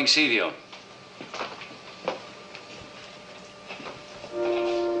 C-Lab calling Seaview.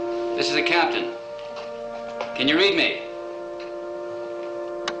 This is the captain. Can you read me?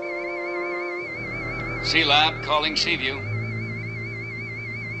 C-Lab calling Seaview.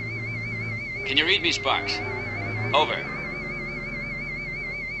 Can you read me, Sparks? Over.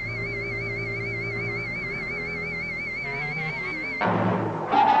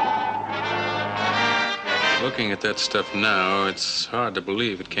 Looking at that stuff now, it's hard to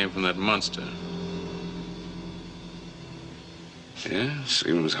believe it came from that monster. Yeah,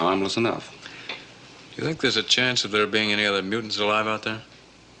 seems harmless enough. Do you think there's a chance of there being any other mutants alive out there?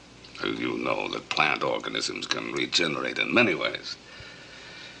 Well, you know that plant organisms can regenerate in many ways.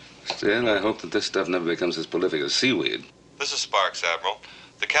 Still, I hope that this stuff never becomes as prolific as seaweed. This is Sparks, Admiral.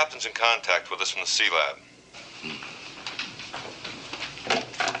 The captain's in contact with us from the Sea Lab.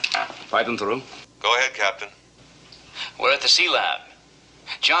 Pipe him through. Go ahead, Captain. We're at the C-Lab.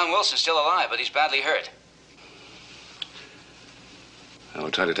 John Wilson's still alive, but he's badly hurt.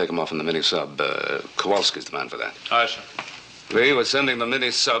 We'll try to take him off in the mini-sub. Kowalski's the man for that. Aye, sir. Lee, we're sending the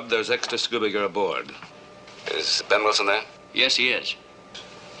mini-sub. There's extra scuba gear aboard. Is Ben Wilson there? Yes, he is.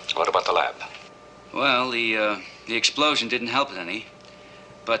 What about the lab? Well, the explosion didn't help it any.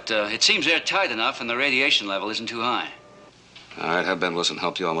 But it seems airtight enough and the radiation level isn't too high. All right, have Ben Wilson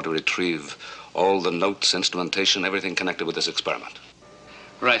help you. I want to retrieve all the notes, instrumentation, everything connected with this experiment.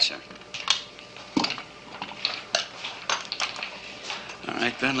 Right, sir. All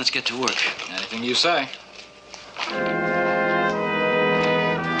right, Ben, let's get to work. Anything you say.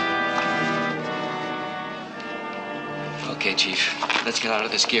 Okay, Chief. Let's get out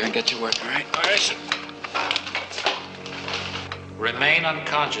of this gear and get to work, all right? Aye, sir. Remain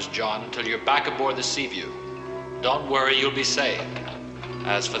unconscious, John, until you're back aboard the Seaview. Don't worry, you'll be saved.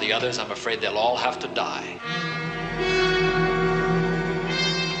 As for the others, I'm afraid they'll all have to die.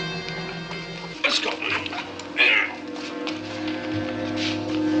 Let's go.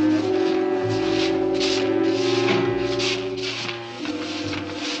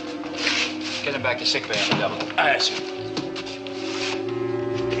 Get him back to sick bay on the double. Aye, sir.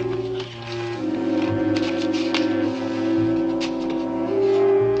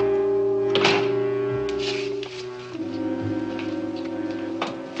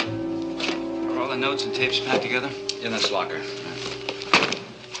 Notes and tapes packed together? In this locker.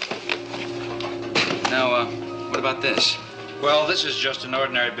 Now, what about this? Well, this is just an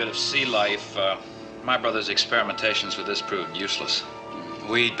ordinary bit of sea life. My brother's experimentations with this proved useless.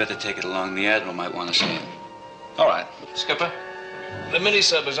 We'd better take it along. The Admiral might want to see it. All right. Skipper, the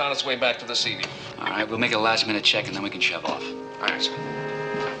mini-sub is on its way back to the Seaview. All right, we'll make a last-minute check and then we can shove off. All right, sir.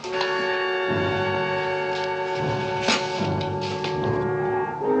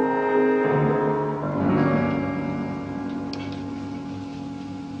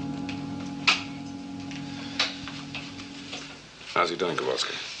 How's he doing,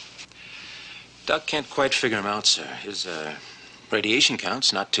 Kowalski? Doc can't quite figure him out, sir. His radiation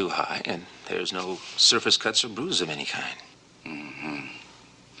count's not too high, and there's no surface cuts or bruises of any kind. Mm-hmm.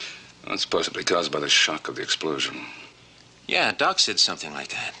 Well, it's possibly caused by the shock of the explosion. Yeah, Doc said something like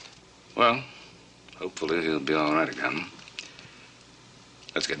that. Well, hopefully he'll be all right again.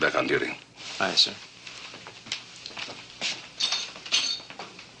 Let's get back on duty. Aye, sir.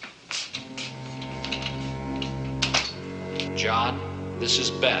 John, this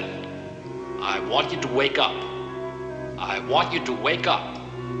is Ben. I want you to wake up. I want you to wake up.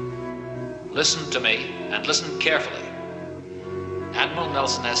 Listen to me, and listen carefully. Admiral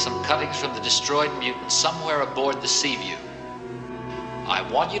Nelson has some cuttings from the destroyed mutants somewhere aboard the Seaview. I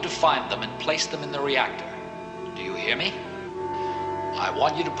want you to find them and place them in the reactor. Do you hear me? I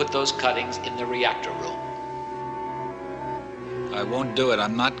want you to put those cuttings in the reactor room. I won't do it.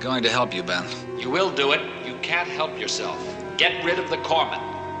 I'm not going to help you, Ben. You will do it. You can't help yourself. Get rid of the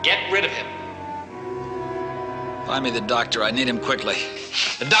corpsman. Get rid of him. Find me the doctor. I need him quickly.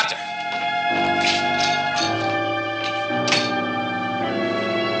 The doctor!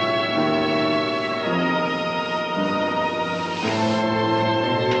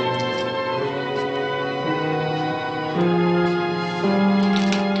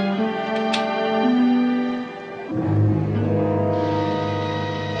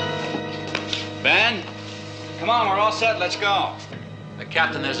 all set. Let's go.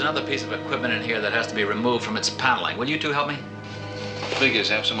 Captain, there's another piece of equipment in here that has to be removed from its paneling. Will you two help me?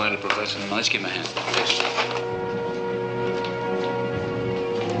 Figures, absent-minded professor. Let's give him a hand. Yes.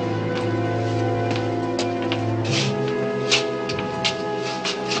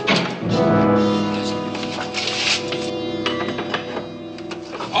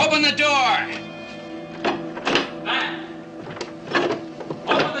 Open the door! Ben!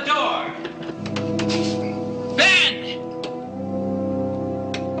 Open the door! Ben!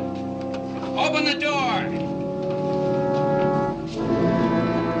 Open the door!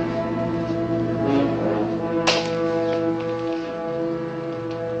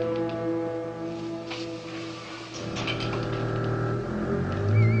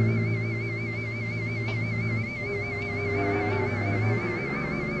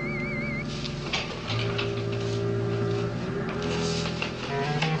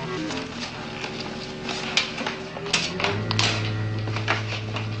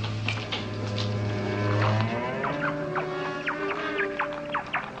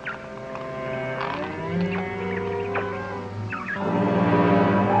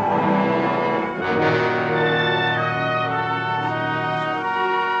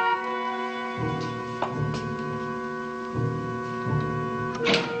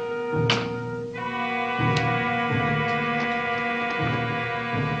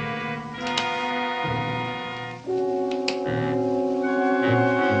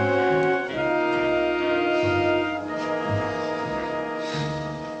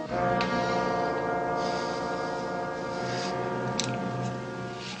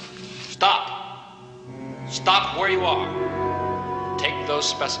 Stop where you are. Take those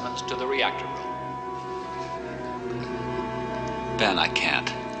specimens to the reactor room. Ben, I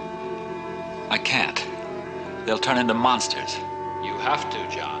can't. I can't. They'll turn into monsters. You have to,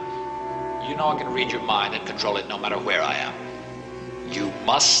 John. You know I can read your mind and control it no matter where I am. You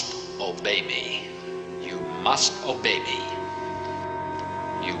must obey me. You must obey me.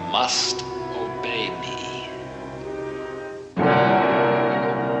 You must obey me.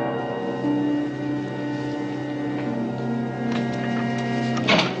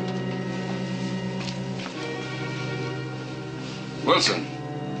 Wilson.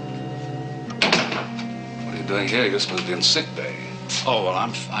 What are you doing here? You're supposed to be in sick bay. Oh, well,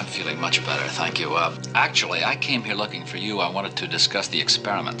 I'm feeling much better, thank you. Actually, I came here looking for you. I wanted to discuss the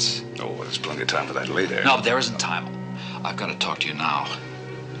experiments. Oh, well, there's plenty of time for that later. No, there isn't time. I've got to talk to you now.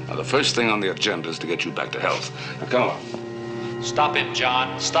 Now, the first thing on the agenda is to get you back to health. Now, come on. Stop him,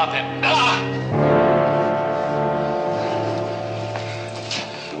 John. Stop him. Ah!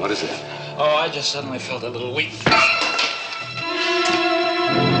 What is it? Oh, I just suddenly felt a little weak.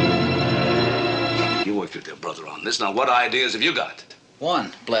 You worked with your brother on this. Now, what ideas have you got?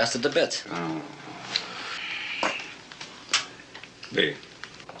 One, blasted to bits. Oh. B.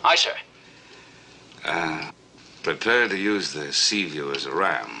 Aye, sir. Prepare to use the Seaview as a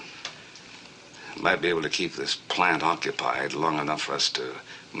ram. Might be able to keep this plant occupied long enough for us to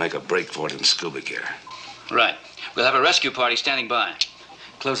make a break for it in scuba gear. Right. We'll have a rescue party standing by.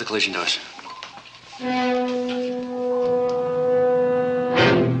 Close the collision doors.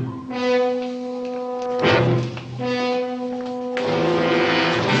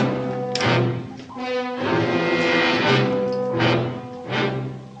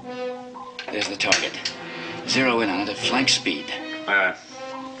 There's the target. Zero in on it at flank speed.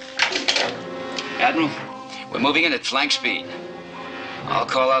 Admiral, we're moving in at flank speed. I'll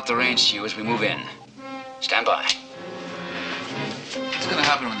call out the range to you as we move in. Stand by. What's going to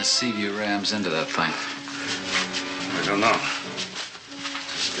happen when the Seaview rams into that thing? I don't know.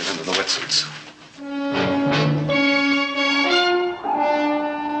 Just get into the wetsuits.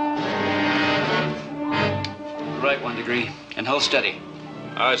 Right, 1 degree. And hold steady.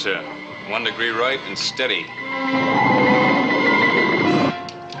 Aye, sir. 1 degree right and steady.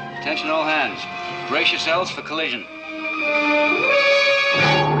 Attention all hands. Brace yourselves for collision.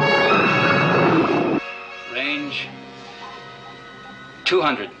 Range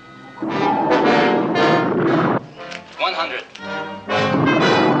 200. 100.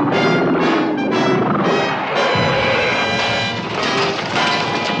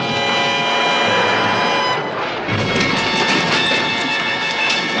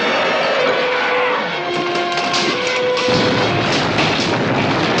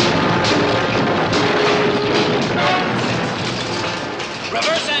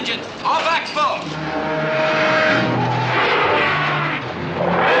 Reverse engine! All back full!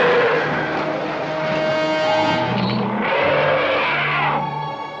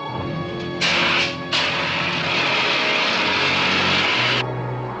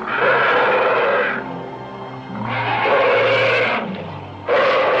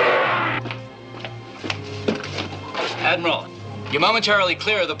 momentarily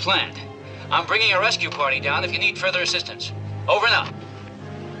clear of the plant. I'm bringing a rescue party down if you need further assistance. Over and out.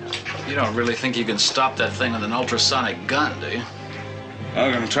 You don't really think you can stop that thing with an ultrasonic gun, do you?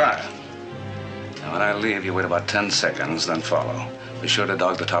 I'm gonna try. Now, when I leave, you wait about 10 seconds, then follow. Be sure to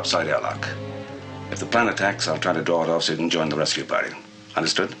dog the topside airlock. If the plane attacks, I'll try to draw it off so you can join the rescue party.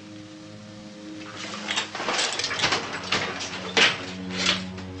 Understood?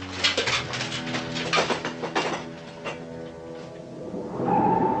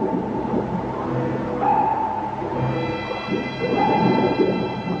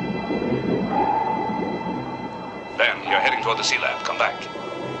 Ben, you're heading toward the sea lab. Come back.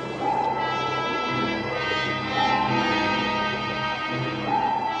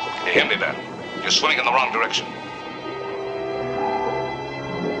 You hear me, Ben? You're swimming in the wrong direction.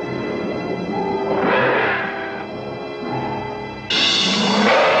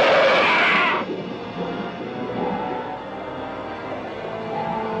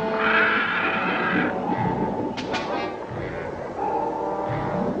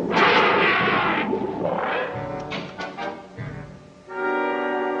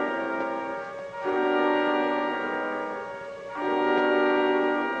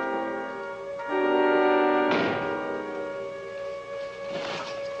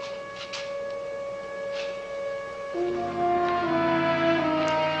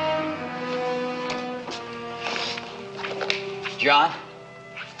 John?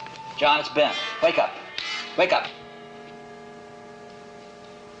 John, it's Ben. Wake up. Wake up.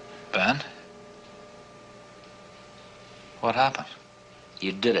 Ben? What happened?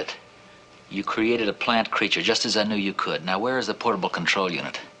 You did it. You created a plant creature just as I knew you could. Now, where is the portable control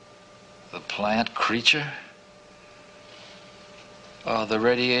unit? The plant creature? Oh, the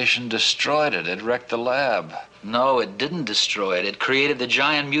radiation destroyed it. It wrecked the lab. No, it didn't destroy it. It created the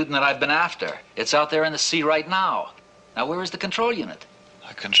giant mutant that I've been after. It's out there in the sea right now. Now, where is the control unit?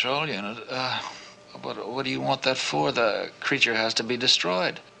 A control unit? What do you want that for? The creature has to be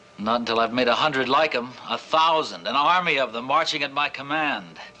destroyed. Not until I've made 100 like him, 1,000, an army of them marching at my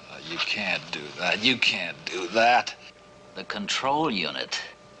command. You can't do that. You can't do that. The control unit.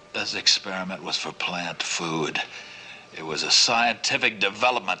 This experiment was for plant food. It was a scientific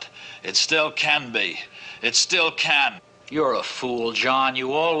development. It still can be. It still can. You're a fool, John.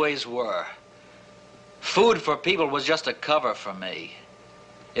 You always were. Food for people was just a cover for me.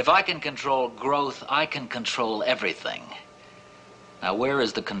 If I can control growth, I can control everything. Now, where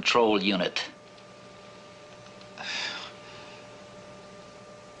is the control unit?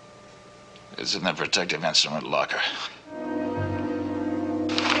 It's in the protective instrument locker.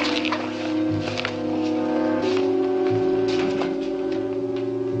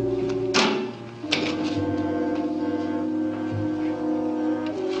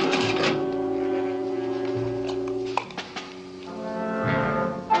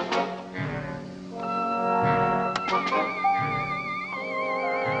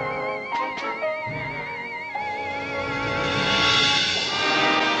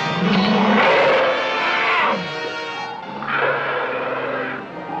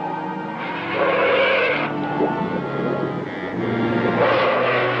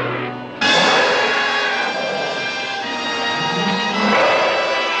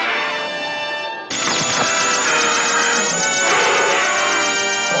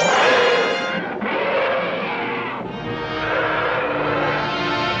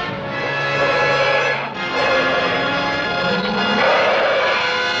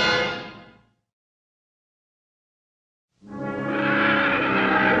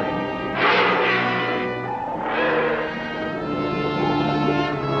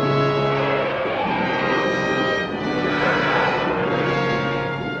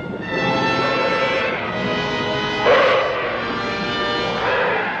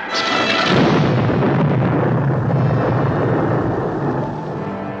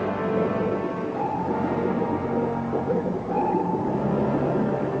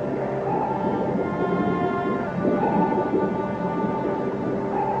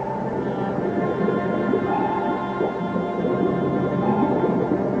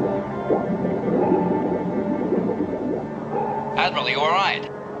 Admiral, you all right?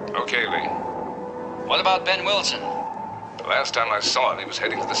 Okay, Lee. What about Ben Wilson? The last time I saw him, he was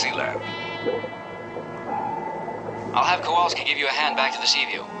heading to the sea lab. I'll have Kowalski give you a hand back to the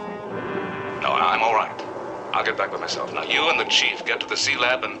Seaview. No, I'm all right. I'll get back with myself. Now, you and the chief get to the sea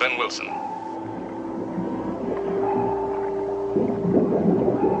lab and Ben Wilson.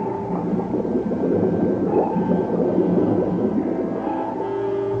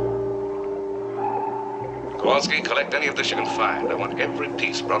 Kowalski, collect any of this you can find. I want every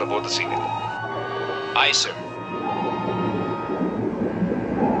piece brought aboard the Seaview. Aye, sir.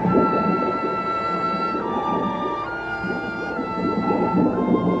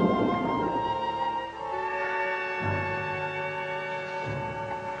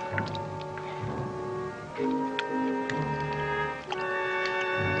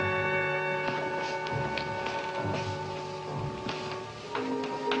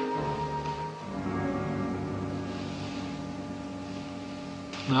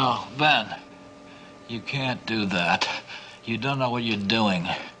 No, Ben. You can't do that. You don't know what you're doing.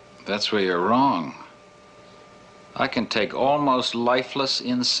 That's where you're wrong. I can take almost lifeless,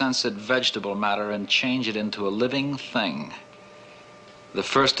 insensate vegetable matter and change it into a living thing. The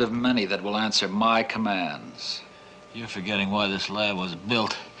first of many that will answer my commands. You're forgetting why this lab was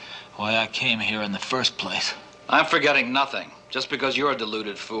built. Why I came here in the first place. I'm forgetting nothing. Just because you're a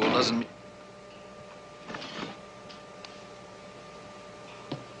deluded fool doesn't mean...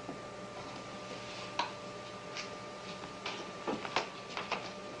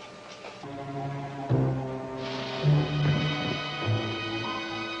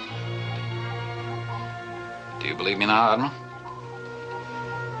 Do you believe me now, Admiral?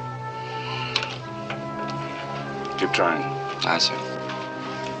 Keep trying. Aye, sir.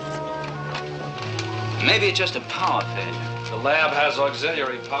 Maybe it's just a power failure. The lab has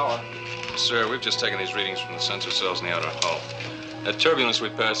auxiliary power. Sir, we've just taken these readings from the sensor cells in the outer hull. The turbulence we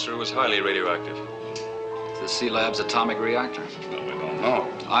passed through was highly radioactive. The C-Lab's atomic reactor? No, we don't know.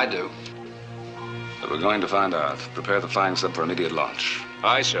 I do. But we're going to find out. Prepare the flying sub for immediate launch.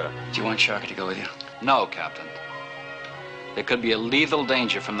 Aye, sir. Do you want Sharkey to go with you? No, Captain. There could be a lethal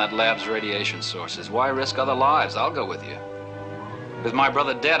danger from that lab's radiation sources. Why risk other lives? I'll go with you. With my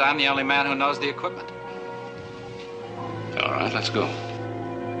brother dead, I'm the only man who knows the equipment. All right, let's go.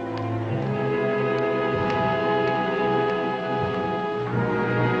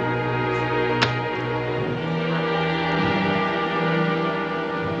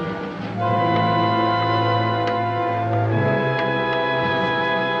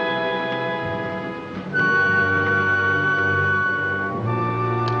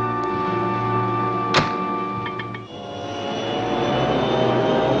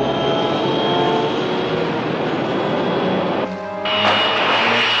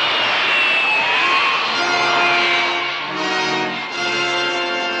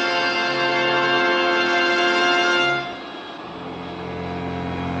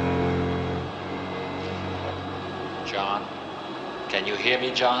 John, can you hear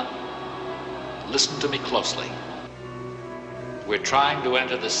me, John? Listen to me closely. We're trying to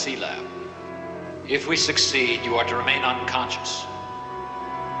enter the C-Lab. If we succeed, you are to remain unconscious.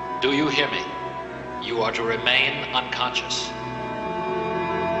 Do you hear me? You are to remain unconscious.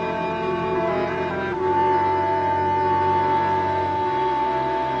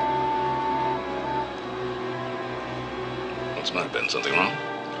 What's the matter, Ben? Something wrong?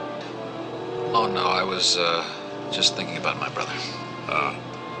 Oh, no, I was, just thinking about my brother.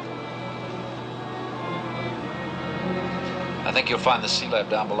 I think you'll find the C-Lab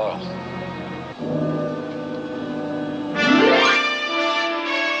down below.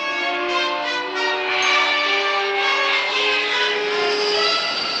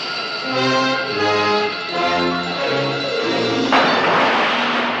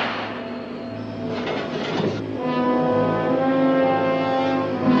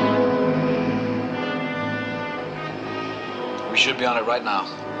 We should be on it right now.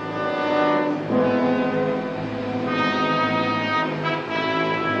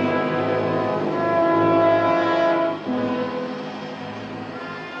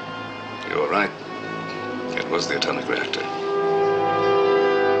 You were right. It was the atomic reactor.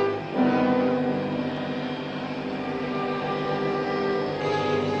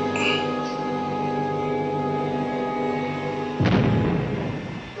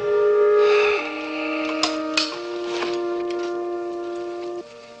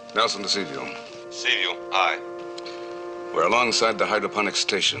 Nelson to Seaview. Seaview, aye. We're alongside the hydroponic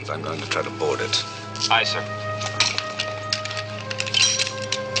stations. I'm going to try to board it. Aye, sir.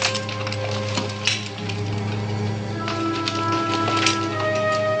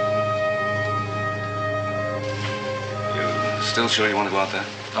 You still sure you want to go out there?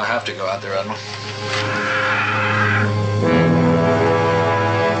 I have to go out there, Admiral.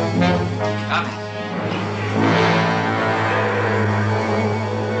 Admiral.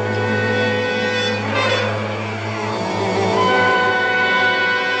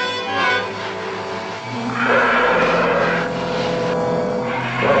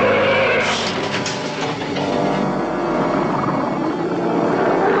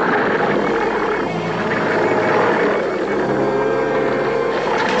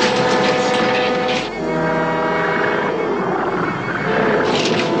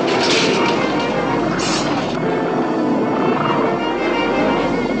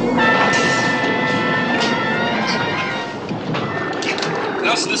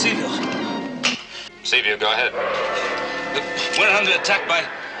 Nelson to Seaview. Seaview, go ahead. We're under attack by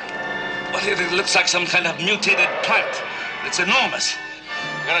what it looks like some kind of mutated plant. It's enormous.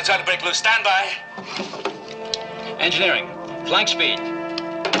 We're gonna try to break loose. Stand by. Engineering, flank speed.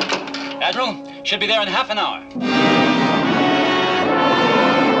 Admiral, should be there in half an hour.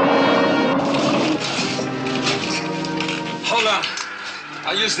 Hold on.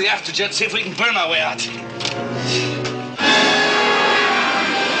 I'll use the afterjet, see if we can burn our way out.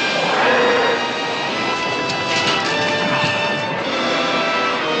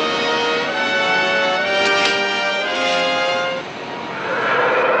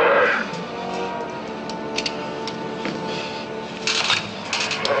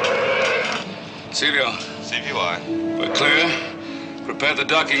 Silvio. CVY. We're clear. Prepare the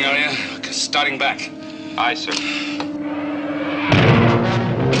docking area. Starting back. Aye, sir.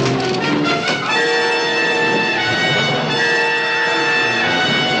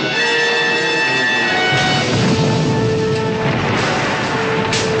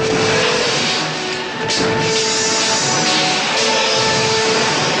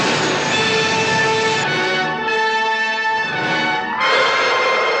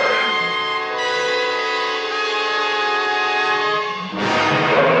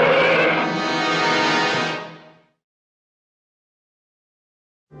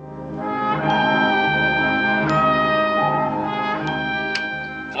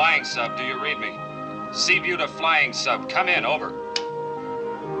 Flying sub, do you read me? Seaview to flying sub. Come in, over.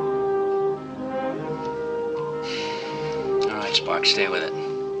 All right, Spark, stay with it.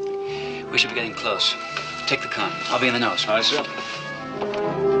 We should be getting close. Take the con. I'll be in the nose. Aye, sir.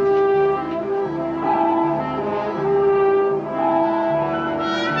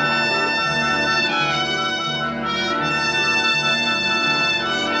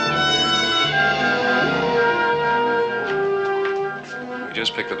 We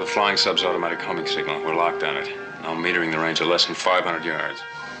just picked up the flying sub's automatic homing signal. We're locked on it. Now metering the range of less than 500 yards.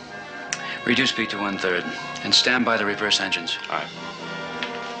 Reduce speed to 1/3 and stand by the reverse engines. Aye.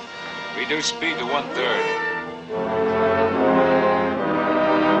 Reduce speed to 1/3.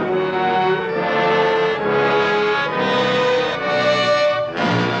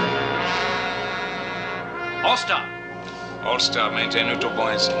 All stop. All stop. Maintain neutral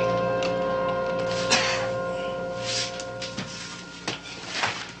buoyancy.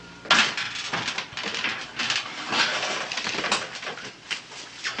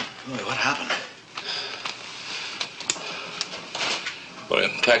 What happened? Well,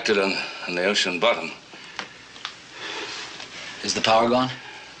 impacted on the ocean bottom. Is the power gone?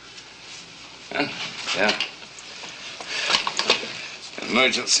 Yeah.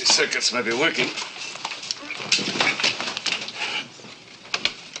 Emergency circuits may be working.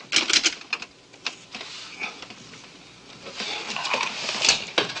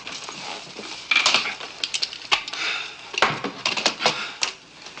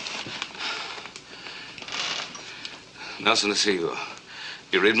 Nelson to see you.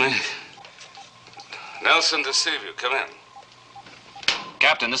 You read me? Nelson to see you. Come in.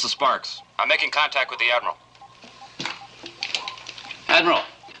 Captain, this is Sparks. I'm making contact with the Admiral. Admiral,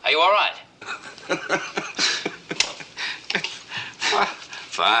 are you all right?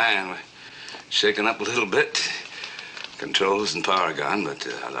 Fine. We're shaken up a little bit. Controls and power gone, but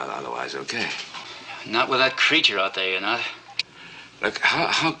otherwise okay. Not with that creature out there, you're not. Look,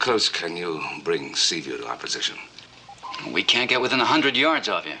 how close can you bring Seaview to our position? We can't get within 100 yards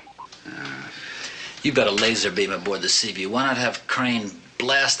of you. You've got a laser beam aboard the Seaview. Why not have Crane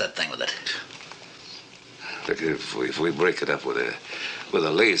blast that thing with it? Look, if we break it up with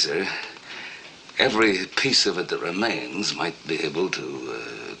a laser, every piece of it that remains might be able to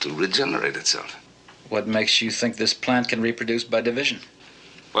regenerate itself. What makes you think this plant can reproduce by division?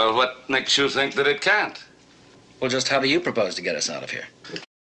 Well, what makes you think that it can't? Well, just how do you propose to get us out of here?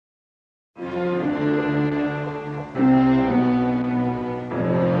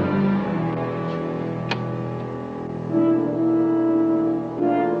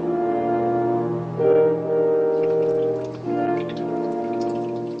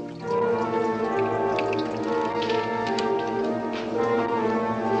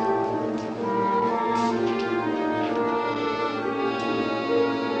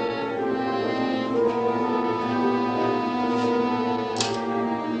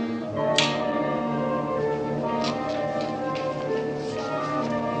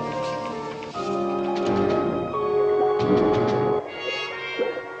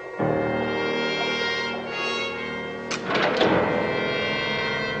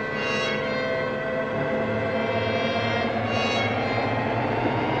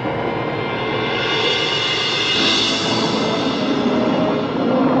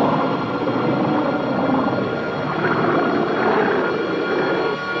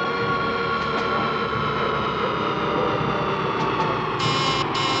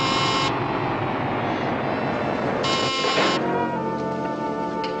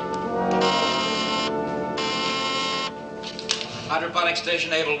 Hydroponic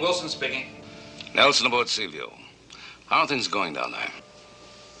Station, Abel Wilson speaking. Nelson aboard Seaview. How are things going down there?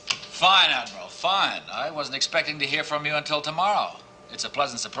 Fine, Admiral, fine. I wasn't expecting to hear from you until tomorrow. It's a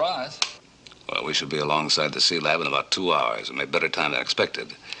pleasant surprise. Well, we should be alongside the Sea Lab in about 2 hours. We made better time than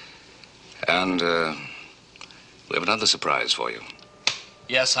expected. And, we have another surprise for you.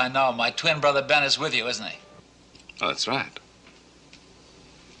 Yes, I know. My twin brother Ben is with you, isn't he? Oh, that's right.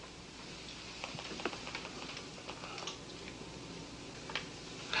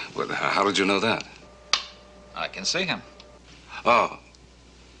 Well, how did you know that? I can see him. Oh.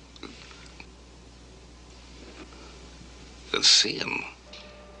 You can see him?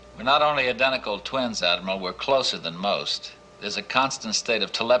 We're not only identical twins, Admiral, we're closer than most. There's a constant state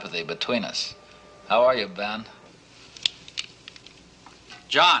of telepathy between us. How are you, Ben?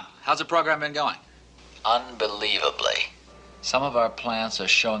 John, how's the program been going? Unbelievably. Some of our plants are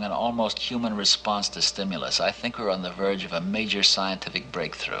showing an almost human response to stimulus. I think we're on the verge of a major scientific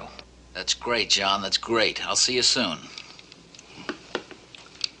breakthrough. That's great, John. That's great. I'll see you soon.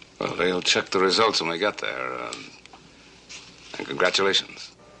 Well, they'll check the results when we get there. And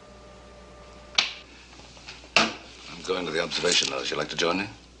congratulations. I'm going to the observation nose. You like to join me?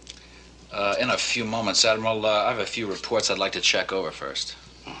 In a few moments, Admiral. I have a few reports I'd like to check over first.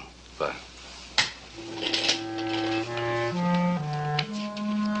 Bye.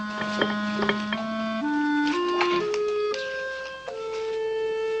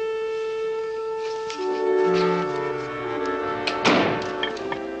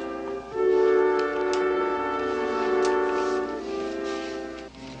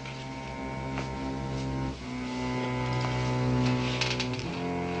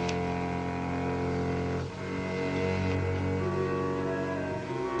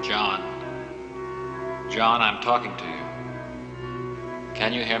 John, I'm talking to you.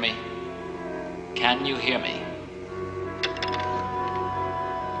 Can you hear me? Can you hear me?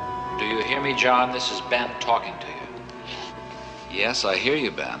 Do you hear me, John? This is Ben talking to you. Yes, I hear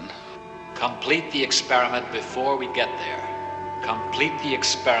you, Ben. Complete the experiment before we get there. Complete the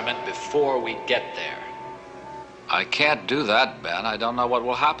experiment before we get there. I can't do that, Ben. I don't know what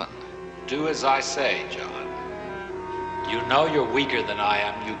will happen. Do as I say, John. You know you're weaker than I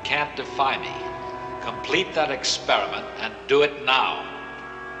am. You can't defy me. Complete that experiment and do it now.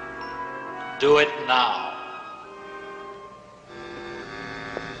 Do it now.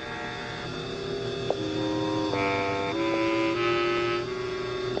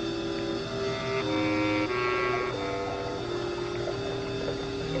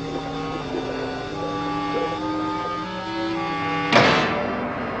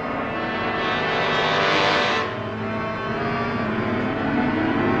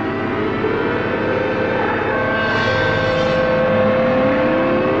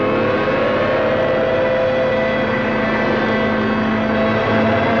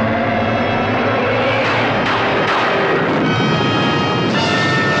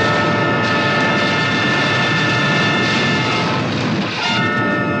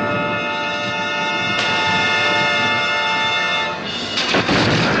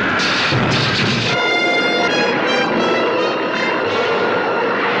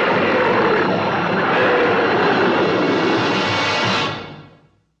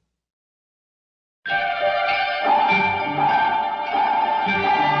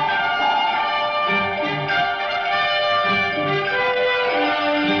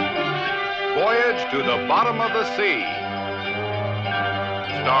 To the Bottom of the Sea,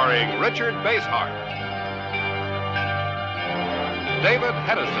 starring Richard Basehart, David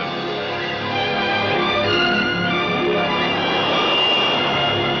Hedison,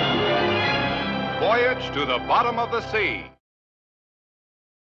 Voyage to the Bottom of the Sea.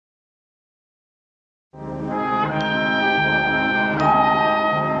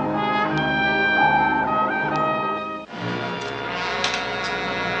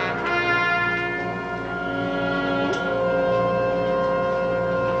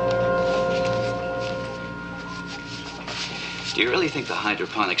 Do you really think the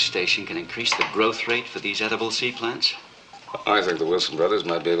hydroponic station can increase the growth rate for these edible sea plants? I think the Wilson brothers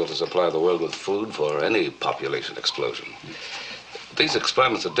might be able to supply the world with food for any population explosion. These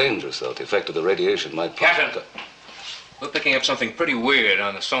experiments are dangerous, though. The effect of the radiation might... Captain, we're picking up something pretty weird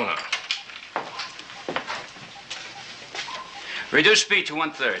on the sonar. Reduce speed to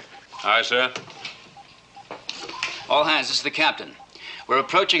 1/3. Aye, sir. All hands, this is the captain. We're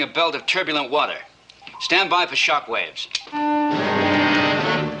approaching a belt of turbulent water. Stand by for shock waves.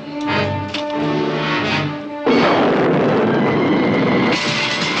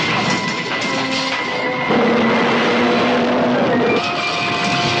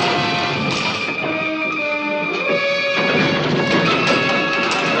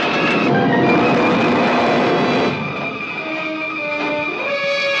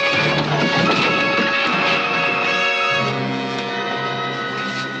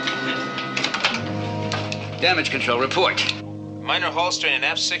 Damage control, report. Minor hull strain in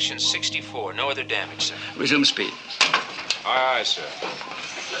aft section 64. No other damage, sir. Resume speed. Aye, aye, sir.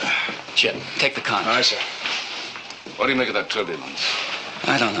 Chip, take the con. Aye, sir. What do you make of that turbulence?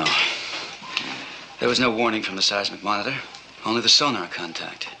 I don't know. There was no warning from the seismic monitor. Only the sonar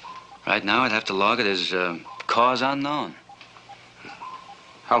contact. Right now, I'd have to log it as cause unknown.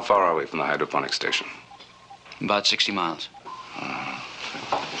 How far are we from the hydroponic station? About 60 miles.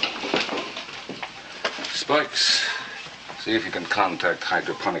 Spikes, see if you can contact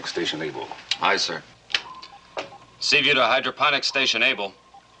hydroponic station Able. Aye, sir. Seaview to hydroponic station Able.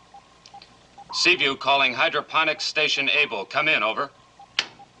 Seaview calling hydroponic station Able. Come in, over.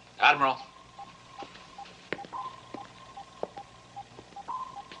 Admiral.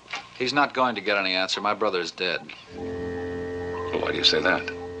 He's not going to get any answer. My brother's dead. Well, why do you say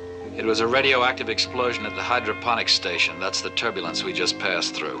that? It was a radioactive explosion at the hydroponic station. That's the turbulence we just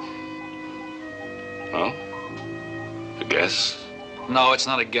passed through. Oh? A guess? No, it's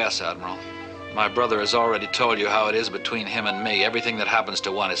not a guess, Admiral. My brother has already told you how it is between him and me. Everything that happens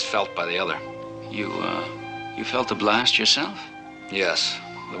to one is felt by the other. You felt the blast yourself? Yes,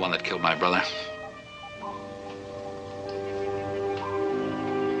 the one that killed my brother.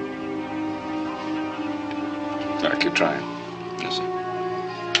 All right, keep trying. Yes,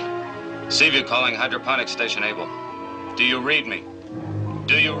 sir. Seaview calling hydroponic station Able. Do you read me?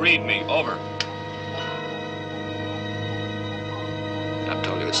 Do you read me? Over. I've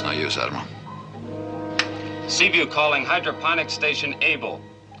told you it's no use, Admiral. Seaview calling hydroponic station Able.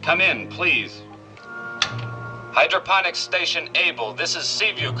 Come in, please. Hydroponic station Able. This is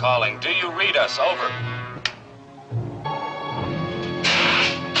Seaview calling. Do you read us? Over.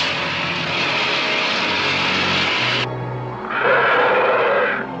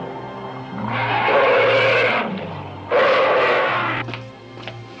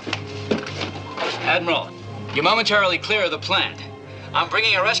 Admiral, you're momentarily clear of the plant. I'm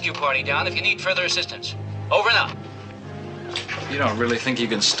bringing a rescue party down if you need further assistance. Over now. You don't really think you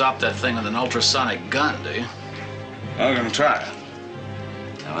can stop that thing with an ultrasonic gun, do you? I'm gonna try.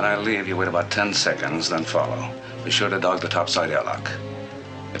 Now, when I leave, you wait about 10 seconds, then follow. Be sure to dog the topside airlock.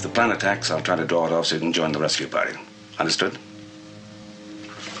 If the plane attacks, I'll try to draw it off so you can join the rescue party. Understood?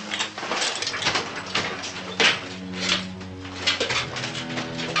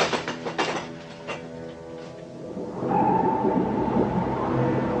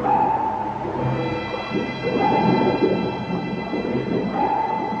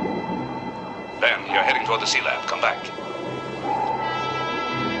 Ben, you're heading toward the sea lab. Come back.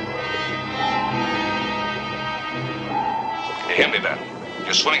 You hear me, Ben?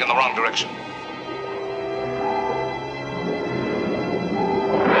 You're swimming in the wrong direction.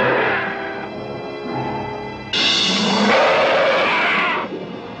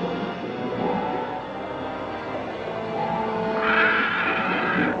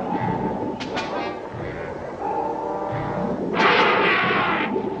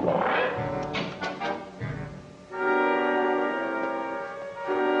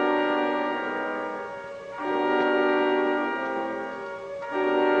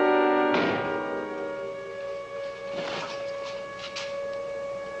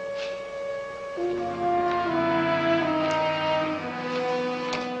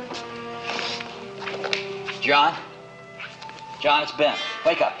 John? John, it's Ben.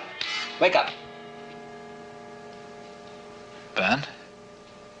 Wake up. Wake up. Ben?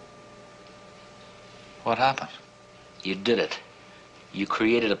 What happened? You did it. You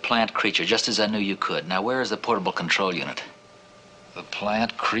created a plant creature just as I knew you could. Now, where is the portable control unit? The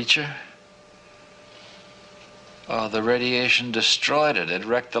plant creature? Oh, the radiation destroyed it. It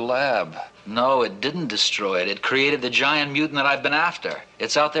wrecked the lab. No, it didn't destroy it. It created the giant mutant that I've been after.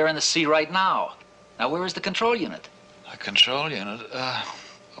 It's out there in the sea right now. Now, where is the control unit? A control unit?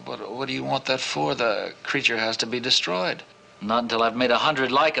 What do you want that for? The creature has to be destroyed. Not until I've made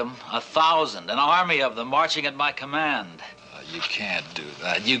 100 like him, 1,000, an army of them marching at my command. You can't do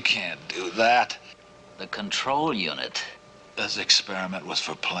that. You can't do that. The control unit. This experiment was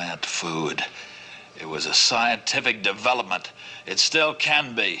for plant food. It was a scientific development. It still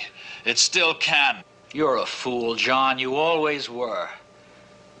can be. It still can. You're a fool, John. You always were.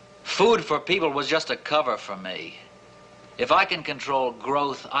 Food for people was just a cover for me. If I can control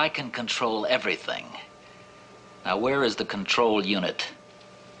growth, I can control everything. Now, where is the control unit?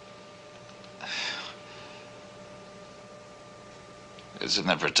 It's in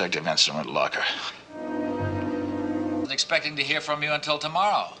the protective instrument locker. I was expecting to hear from you until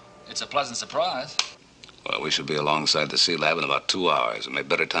tomorrow. It's a pleasant surprise. Well, we should be alongside the sea lab in about 2 hours. It may be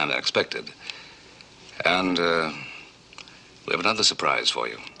better time than expected. And we have another surprise for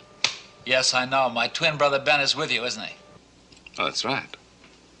you. Yes, I know. My twin brother Ben is with you, isn't he? Oh, that's right.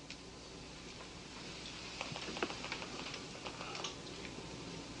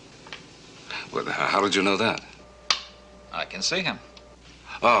 Well, how did you know that? I can see him.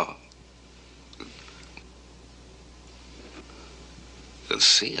 Oh. You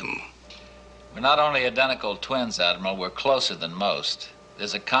see him? We're not only identical twins, Admiral, we're closer than most.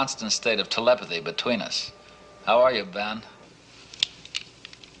 There's a constant state of telepathy between us. How are you, Ben?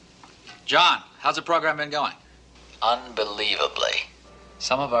 John, how's the program been going? Unbelievably.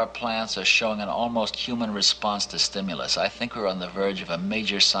 Some of our plants are showing an almost human response to stimulus. I think we're on the verge of a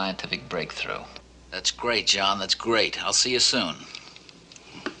major scientific breakthrough. That's great, John. That's great. I'll see you soon.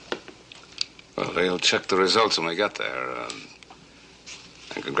 Well, they'll check the results when we get there.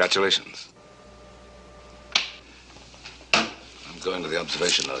 And congratulations. I'm going to the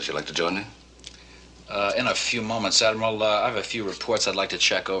observation nose. You like to join me? In a few moments, Admiral. I have a few reports I'd like to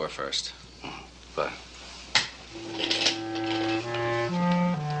check over first. Bye.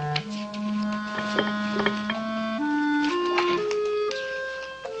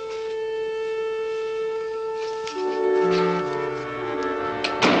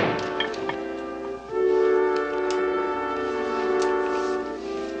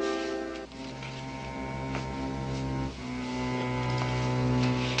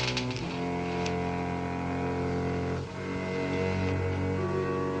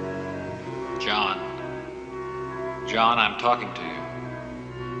 John, I'm talking to you.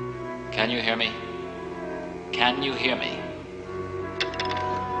 Can you hear me? Can you hear me?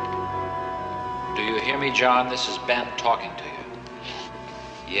 Do you hear me, John? This is Ben talking to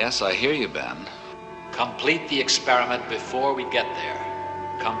you. Yes, I hear you, Ben. Complete the experiment before we get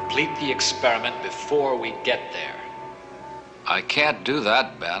there. Complete the experiment before we get there. I can't do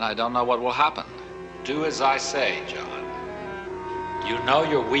that, Ben. I don't know what will happen. Do as I say, John. You know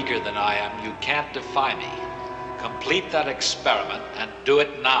you're weaker than I am. You can't defy me. Complete that experiment and do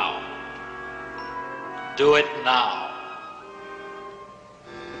it now. Do it now.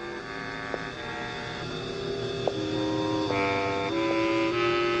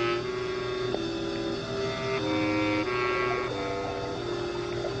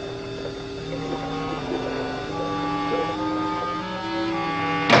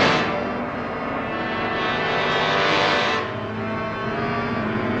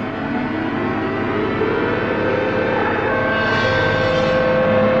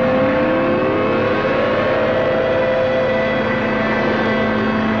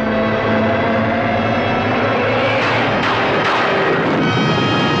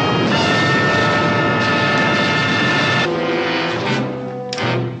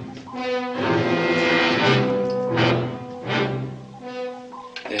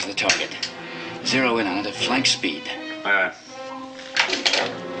 Speed.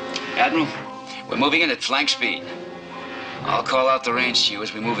 Admiral, we're moving in at flank speed. I'll call out the range to you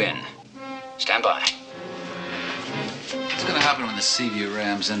as we move in. Stand by. What's going to happen when the Seaview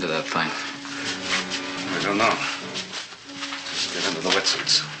rams into that thing? I don't know. Just get into the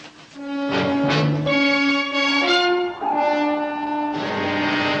wetsuits.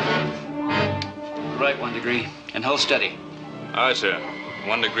 Right, 1 degree. And hold steady. Aye, sir.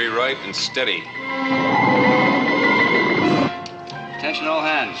 1 degree right and steady. Attention all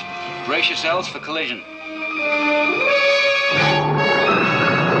hands. Brace yourselves for collision.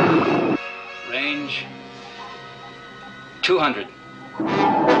 Range 200.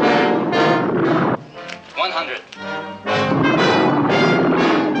 100.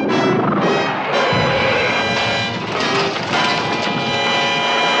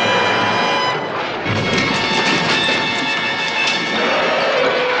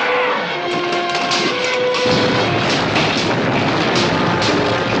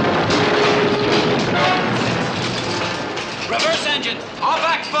 Reverse engine, all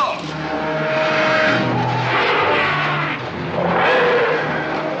back full.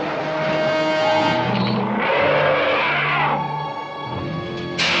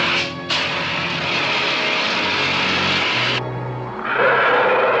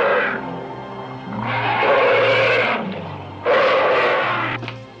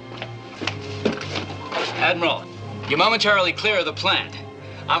 Admiral, you're momentarily clear of the plant.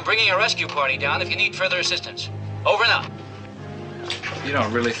 I'm bringing a rescue party down if you need further assistance. Over and out. You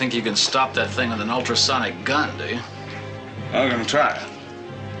don't really think you can stop that thing with an ultrasonic gun, do you? I'm going to try.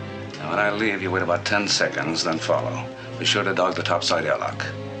 Now, when I leave, you wait about 10 seconds, then follow. Be sure to dog the topside airlock.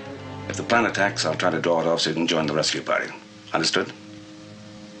 If the plane attacks, I'll try to draw it off so you can join the rescue party. Understood?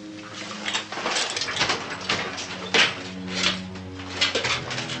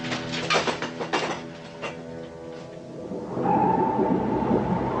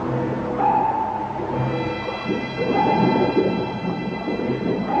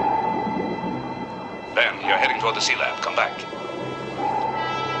 Ben, you're heading toward the sea lab. Come back.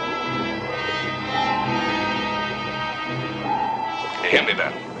 You hear me,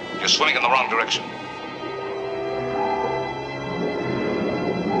 Ben? You're swimming in the wrong direction.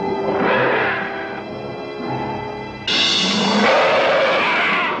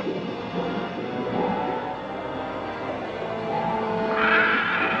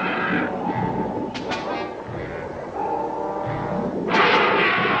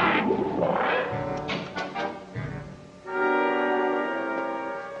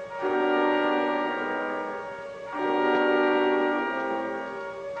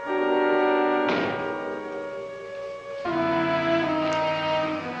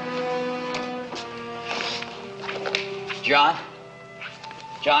 John?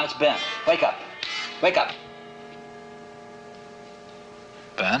 John, it's Ben. Wake up. Wake up.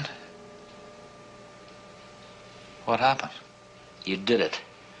 Ben? What happened? You did it.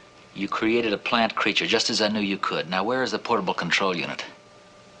 You created a plant creature just as I knew you could. Now, where is the portable control unit?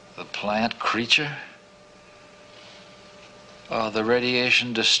 The plant creature? Oh, the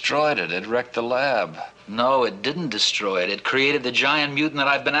radiation destroyed it. It wrecked the lab. No, it didn't destroy it. It created the giant mutant that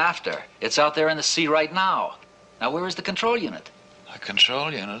I've been after. It's out there in the sea right now. Now, where is the control unit? A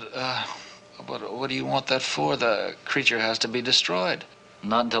control unit? What do you want that for? The creature has to be destroyed.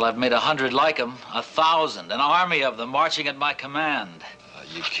 Not until I've made 100 like him, 1,000, an army of them marching at my command.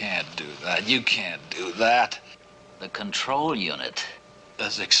 You can't do that. You can't do that. The control unit.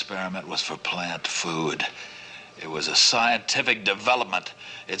 This experiment was for plant food. It was a scientific development.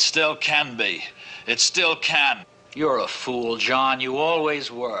 It still can be. It still can. You're a fool, John. You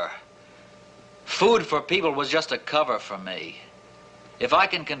always were. Food for people was just a cover for me. If I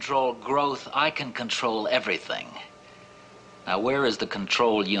can control growth, I can control everything. Now, where is the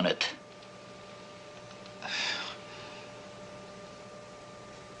control unit?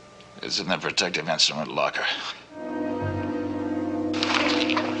 It's in the protective instrument locker.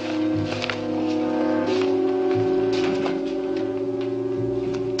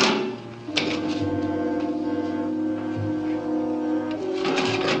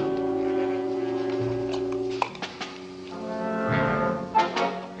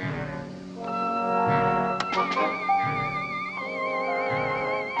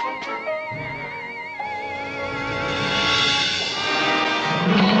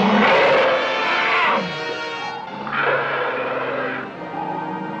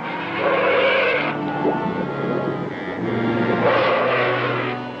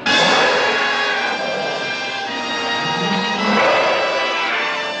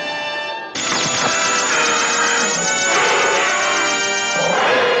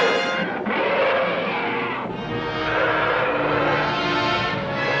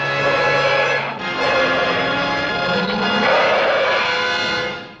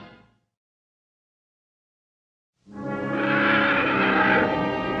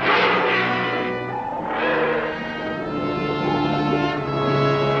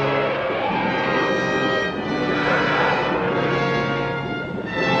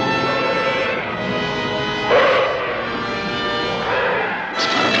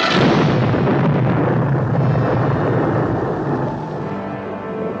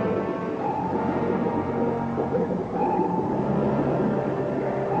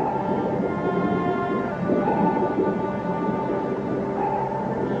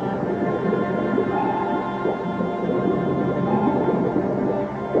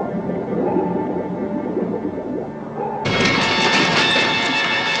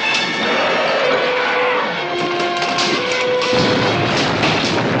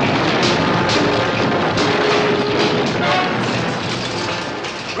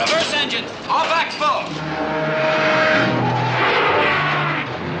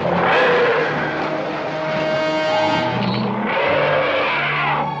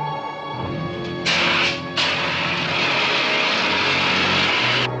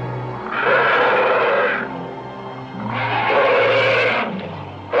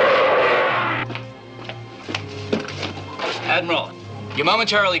 Admiral, you're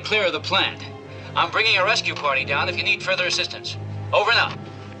momentarily clear of the plant. I'm bringing a rescue party down if you need further assistance. Over and out.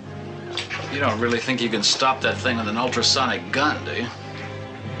 You don't really think you can stop that thing with an ultrasonic gun, do you?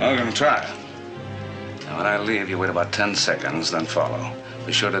 I'm gonna try. Now, when I leave, you wait about 10 seconds, then follow.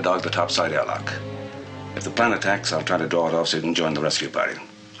 Be sure to dog the topside airlock. If the plane attacks, I'll try to draw it off so you can join the rescue party.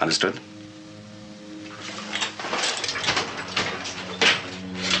 Understood?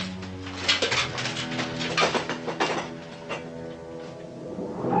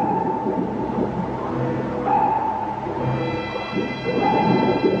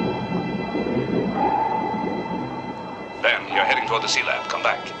 Ben, you're heading toward the sea lab. Come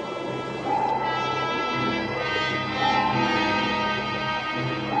back.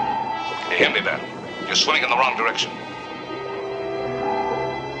 hear me, Ben? You're swimming in the wrong direction.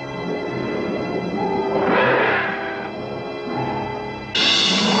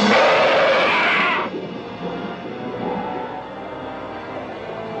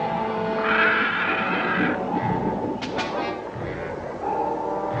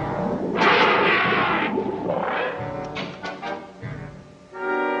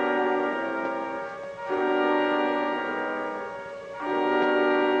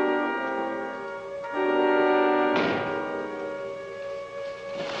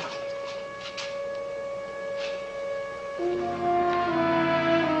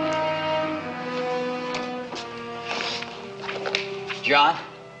 John?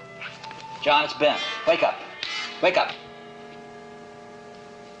 John, it's Ben. Wake up. Wake up.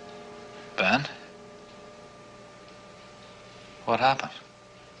 Ben? What happened?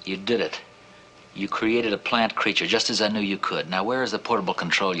 You did it. You created a plant creature just as I knew you could. Now, where is the portable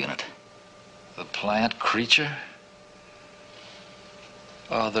control unit? The plant creature?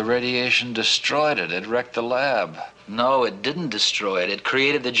 Oh, the radiation destroyed it. It wrecked the lab. No, it didn't destroy it. It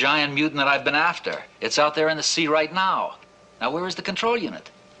created the giant mutant that I've been after. It's out there in the sea right now. Now, where is the control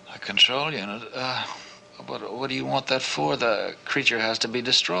unit? A control unit? What do you want that for? The creature has to be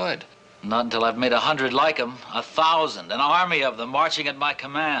destroyed. Not until I've made 100 like him, 1,000, an army of them marching at my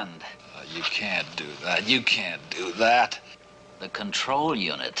command. You can't do that. You can't do that. The control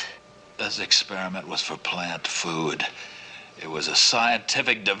unit. This experiment was for plant food. It was a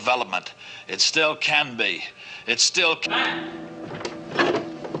scientific development. It still can be. It still can.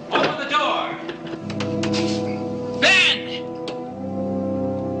 Open the door! Ben!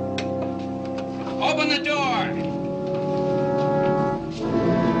 Open the door!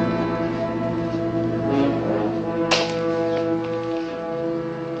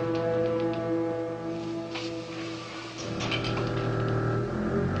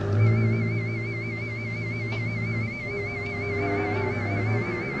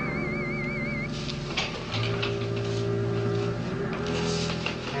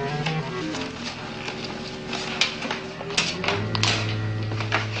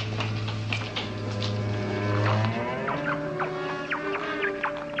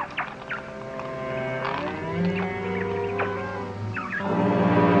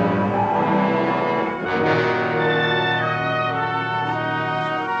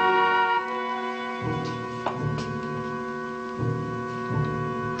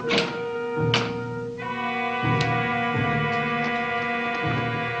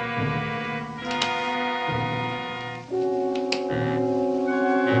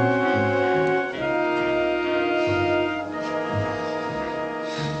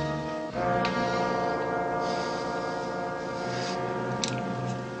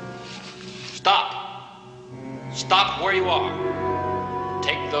 Stop where you are.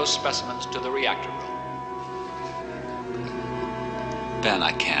 Take those specimens to the reactor room. Ben,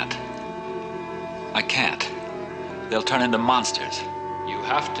 I can't. I can't. They'll turn into monsters. You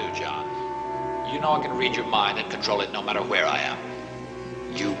have to, John. You know I can read your mind and control it no matter where I am.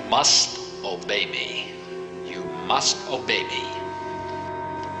 You must obey me. You must obey me.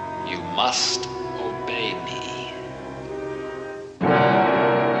 You must obey me.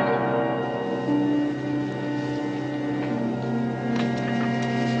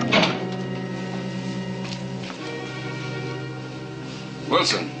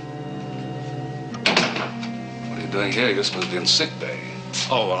 Wilson. What are you doing here? You're supposed to be in sick bay.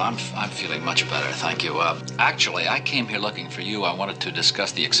 Oh, well, I'm feeling much better, thank you. Actually, I came here looking for you. I wanted to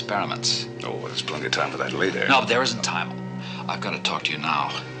discuss the experiments. Oh, well, there's plenty of time for that later. No, there isn't time. I've got to talk to you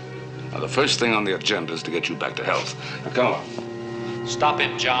now. Now, the first thing on the agenda is to get you back to health. Now, come on. Stop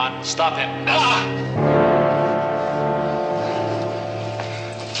him, John. Stop him. Ah!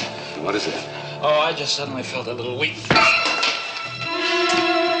 What is it? Oh, I just suddenly felt a little weak.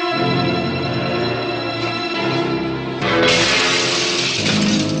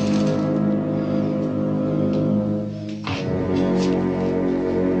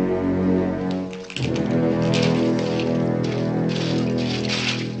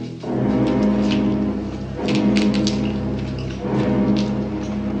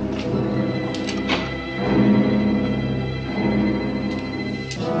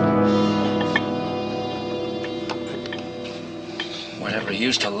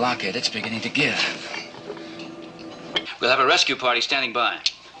 Used to lock it, it's beginning to give. We'll have a rescue party standing by.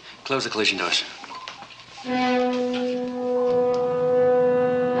 Close the collision doors.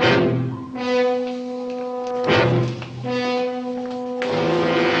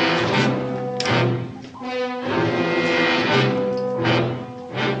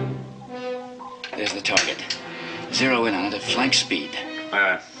 There's the target. Zero in on it at flank speed.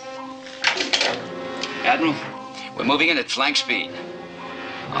 Aye, aye. Admiral, we're moving in at flank speed.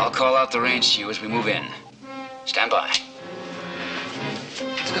 I'll call out the range to you as we move in. Stand by.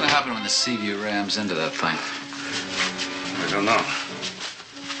 What's going to happen when the Seaview rams into that thing? I don't know.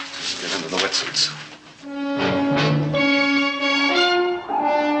 Just get into the wetsuits.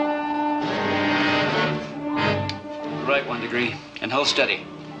 Right, 1 degree. And hold steady.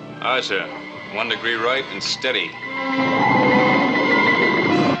 Aye, sir. 1 degree right and steady.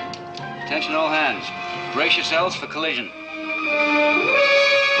 Attention all hands. Brace yourselves for collision.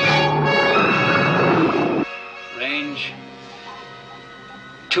 Range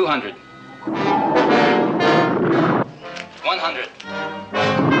 200. 100.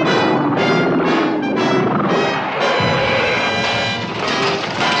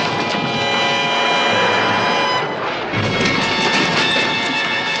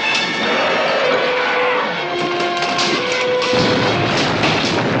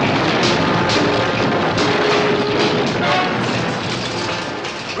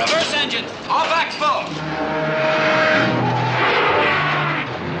 Reverse engine. All back full.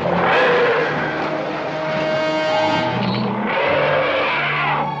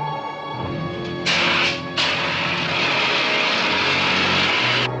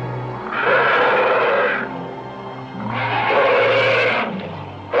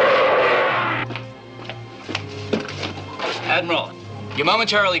 Admiral, you're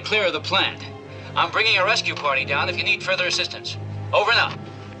momentarily clear of the plant. I'm bringing a rescue party down if you need further assistance. Over and out.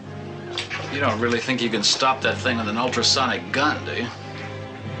 You don't really think you can stop that thing with an ultrasonic gun, do you?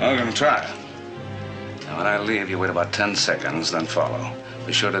 I'm gonna try. Now, when I leave, you wait about 10 seconds, then follow.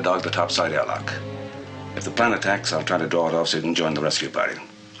 Be sure to dog the topside airlock. If the plane attacks, I'll try to draw it off so you can join the rescue party.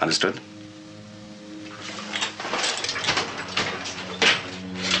 Understood?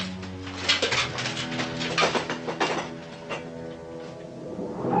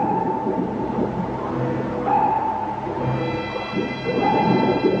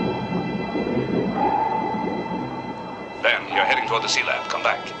 Ben, you're heading toward the sea lab. Come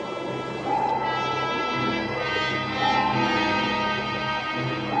back.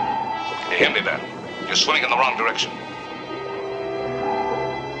 You hear me, Ben? You're swimming in the wrong direction.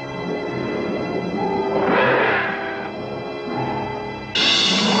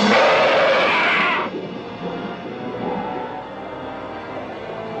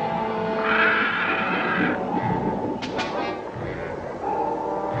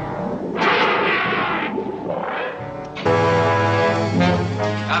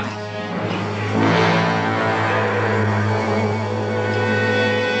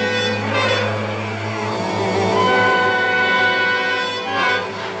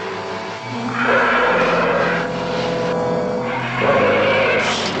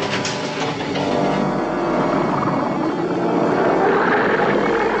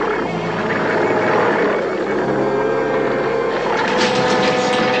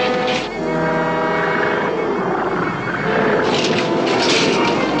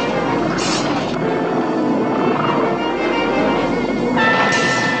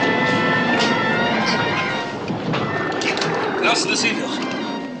 Nelson to Seaview.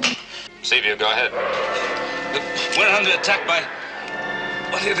 Seaview, go ahead. We're under attack by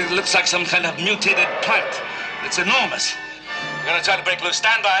what it looks like some kind of mutated plant. It's enormous. We're gonna try to break loose.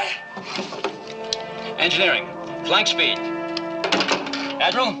 Stand by. Engineering. Flank speed.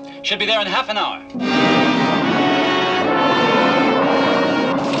 Admiral, should be there in half an hour.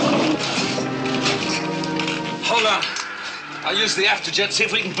 Hold on. I'll use the afterjet, see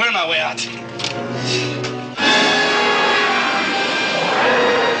if we can burn our way out.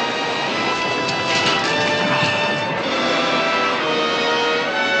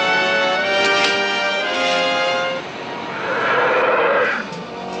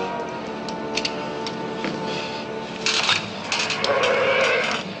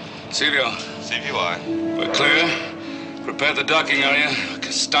 Seaview. Seaview, aye. We're clear. Prepare the docking area.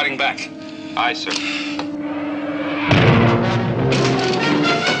 Starting back. Aye, sir.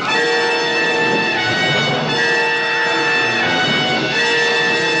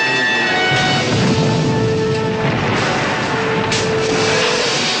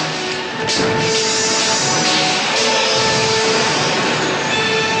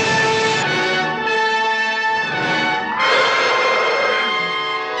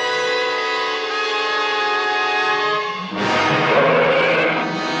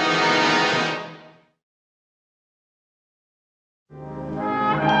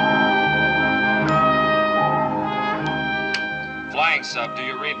 Flying sub, do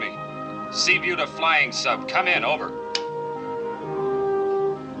you read me? Seaview to flying sub. Come in, over.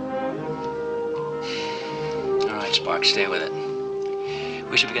 All right, Spark, stay with it.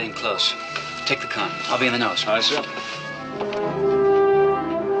 We should be getting close. take the con. I'll be in the nose. Aye, sir.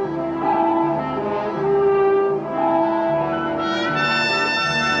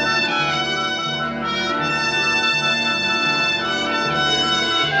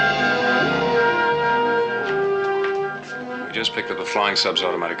 We just picked up a flying sub's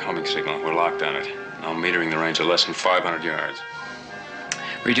automatic homing signal. We're locked on it. Now metering the range of less than 500 yards.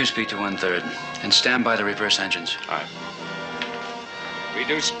 Reduce speed to 1/3 and stand by the reverse engines. Aye.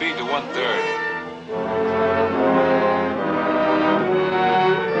 Reduce speed to 1/3.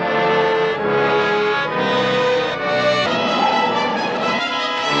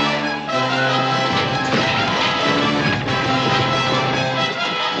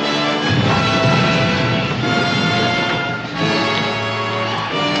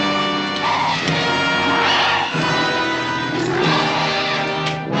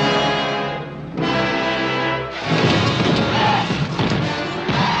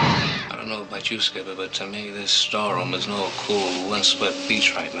 You, Skipper, but to me, this storeroom is no cool, windswept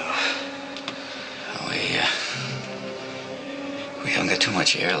beach right now. We haven't got too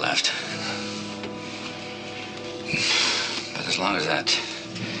much air left. But as long as that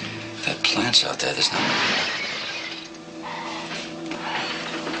plant's out there, there's no...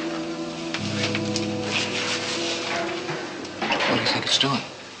 What do you think it's doing?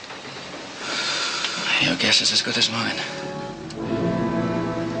 Your guess is as good as mine.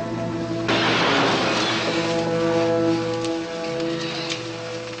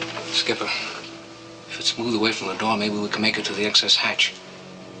 Skipper, if it's moved away from the door, maybe we can make it to the excess hatch.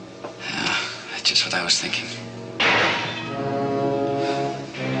 Yeah, that's just what I was thinking.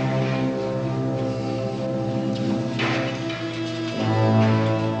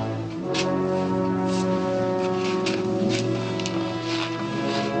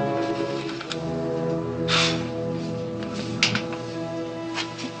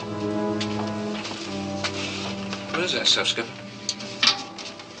 What is that stuff, Skipper?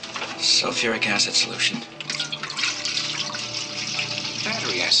 Sulfuric acid solution.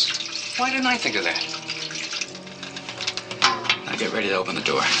 Battery acid. Why didn't I think of that? Now get ready to open the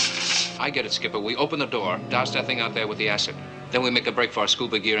door. I get it, Skipper. We open the door, douse that thing out there with the acid. Then we make a break for our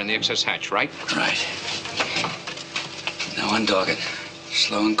scuba gear in the excess hatch, right? Right. Now undog it.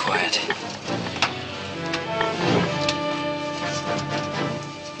 Slow and quiet.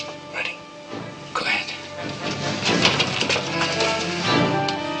 Ready. Go ahead.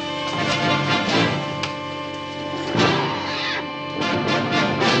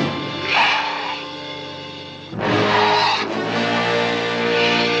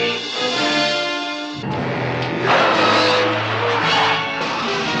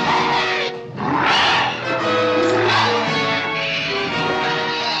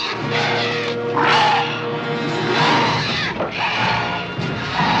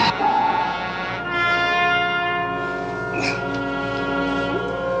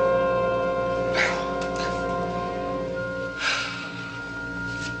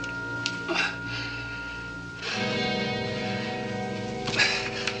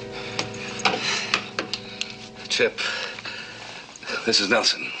 Chip, this is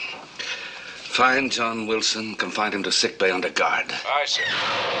Nelson. Find John Wilson, confine him to sick bay under guard. Aye, sir.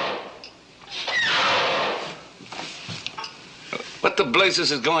 What the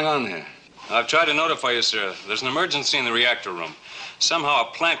blazes is going on here? I've tried to notify you, sir. There's an emergency in the reactor room. Somehow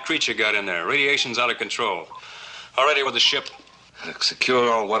a plant creature got in there. Radiation's out of control. Already with the ship. Secure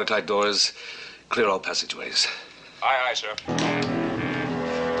all watertight doors. Clear all passageways. Aye, aye, sir.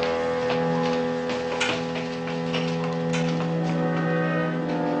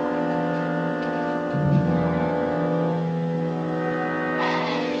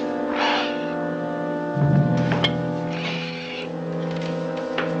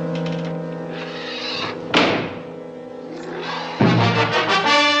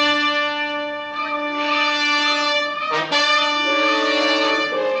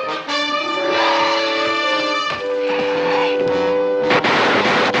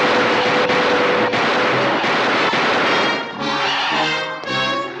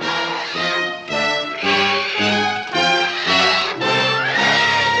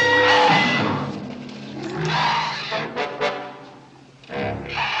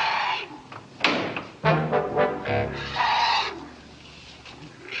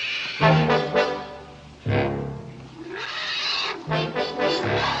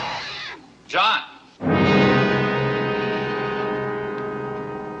 John!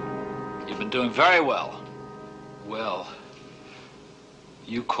 You've been doing very well. Well,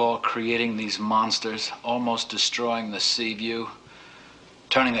 you call creating these monsters, almost destroying the sea view,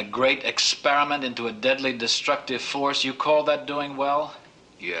 turning a great experiment into a deadly destructive force, you call that doing well?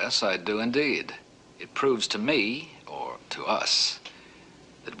 Yes, I do indeed. It proves to me, or to us,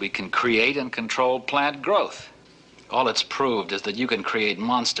 that we can create and control plant growth. All it's proved is that you can create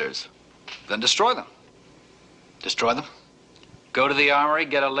monsters, then destroy them. Destroy them? Go to the armory,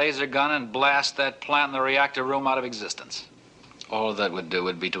 get a laser gun, and blast that plant in the reactor room out of existence. All that would do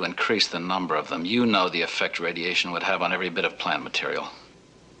would be to increase the number of them. You know the effect radiation would have on every bit of plant material.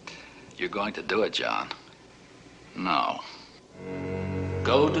 You're going to do it, John. No.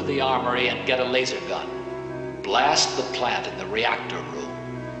 Go to the armory and get a laser gun. Blast the plant in the reactor room.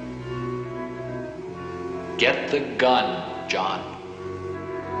 Get the gun, John.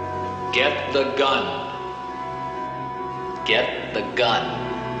 Get the gun. Get the gun.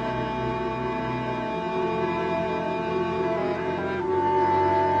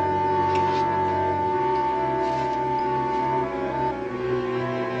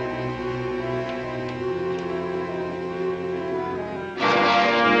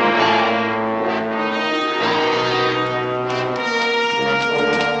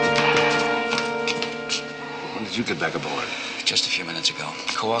 When did you get back aboard? Just a few minutes ago.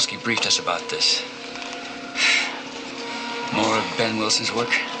 Kowalski briefed us about this. More of Ben Wilson's work?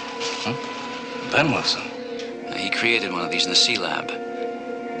 Ben Wilson? He created one of these in the C lab.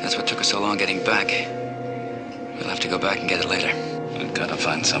 That's what took us so long getting back. We'll have to go back and get it later. We've got to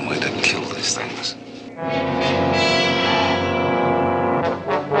find some way to kill these things.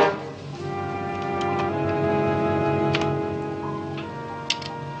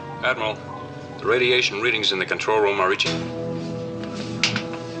 Admiral, the radiation readings in the control room are reaching.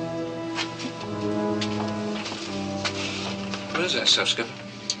 What is that stuff, Skipper?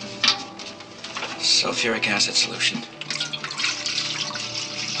 Sulfuric acid solution.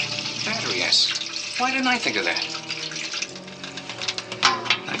 Battery acid. Why didn't I think of that?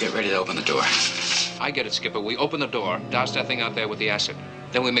 Now get ready to open the door. I get it, Skipper. We open the door, douse that thing out there with the acid.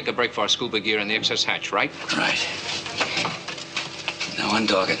 Then we make a break for our scuba gear in the excess hatch, right? Right. Now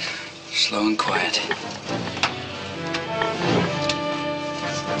undog it. Slow and quiet.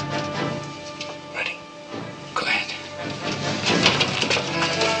 Ready? Go ahead.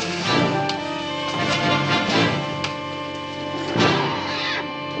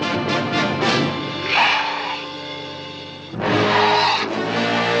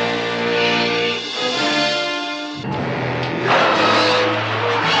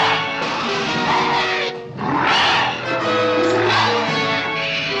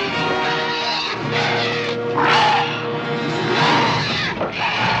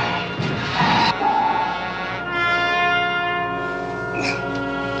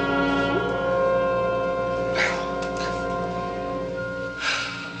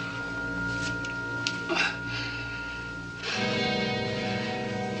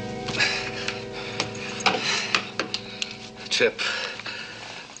 Chip,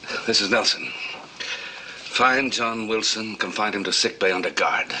 this is Nelson. Find John Wilson, confine him to sick bay under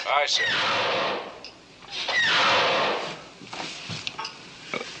guard. Aye, sir.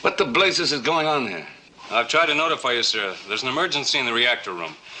 What the blazes is going on here? I've tried to notify you, sir. There's an emergency in the reactor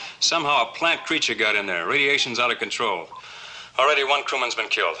room. Somehow a plant creature got in there. Radiation's out of control. Already one crewman's been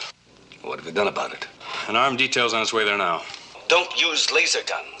killed. What have you done about it? An armed detail's on its way there now. Don't use laser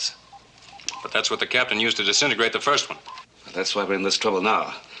guns. But that's what the captain used to disintegrate the first one. That's why we're in this trouble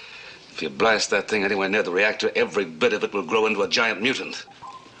now. If you blast that thing anywhere near the reactor, every bit of it will grow into a giant mutant.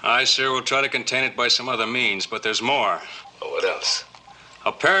 Aye, sir, we'll try to contain it by some other means, but there's more. Oh, what else?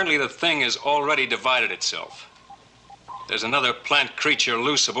 Apparently the thing has already divided itself. There's another plant creature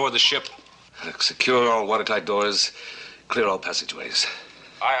loose aboard the ship. Secure all watertight doors, clear all passageways.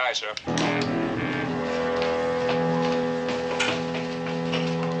 Aye, aye, sir.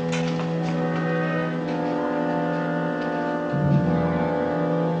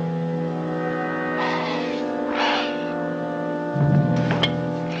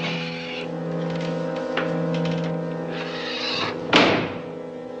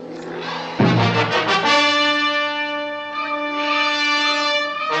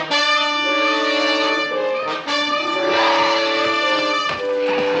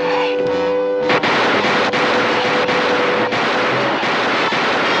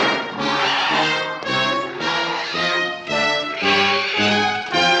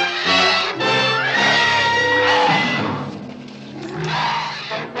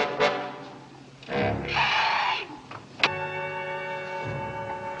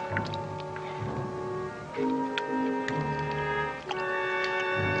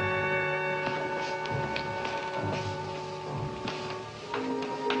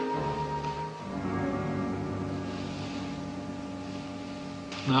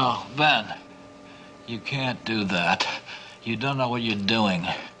 No, Ben, you can't do that. You don't know what you're doing.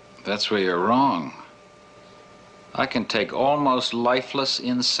 That's where you're wrong. I can take almost lifeless,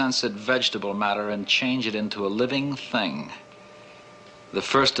 insensate vegetable matter and change it into a living thing. The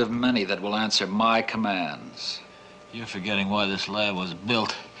first of many that will answer my commands. You're forgetting why this lab was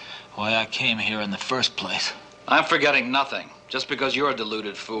built. Why I came here in the first place. I'm forgetting nothing. Just because you're a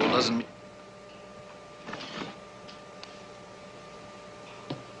deluded fool doesn't mean...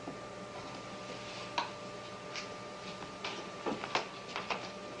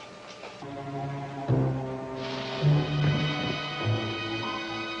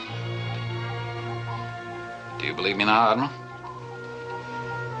 Do you believe me now, Admiral?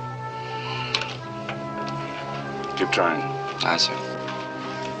 Keep trying. Aye, sir.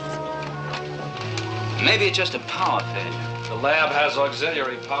 Maybe it's just a power failure. The lab has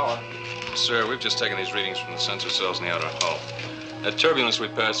auxiliary power. Sir, we've just taken these readings from the sensor cells in the outer hull. The turbulence we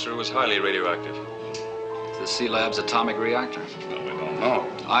passed through was highly radioactive. The C-Lab's atomic reactor? Well, we don't know.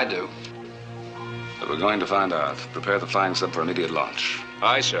 I do. But we're going to find out. Prepare the flying sub for immediate launch.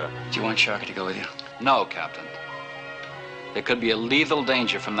 Aye, sir. Do you want Sharkey to go with you? No, Captain. There could be a lethal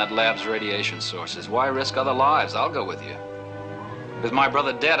danger from that lab's radiation sources. Why risk other lives? I'll go with you. With my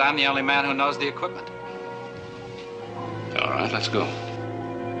brother dead, I'm the only man who knows the equipment. All right, let's go.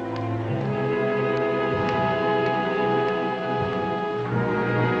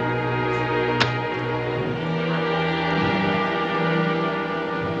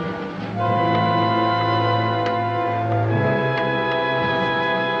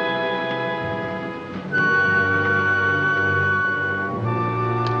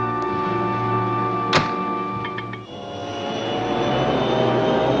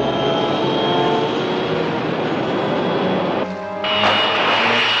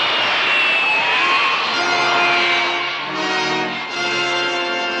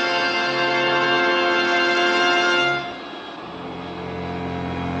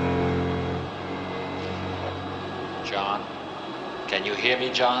 John, can you hear me,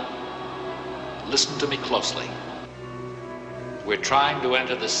 John? Listen to me closely. We're trying to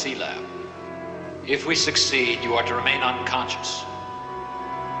enter the C-Lab. If we succeed, you are to remain unconscious.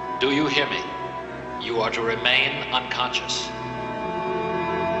 Do you hear me? You are to remain unconscious.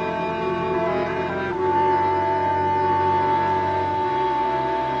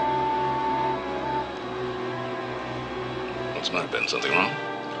 What's the matter, Ben? Something wrong?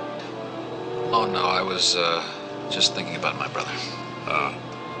 Oh, no, I was just thinking about my brother.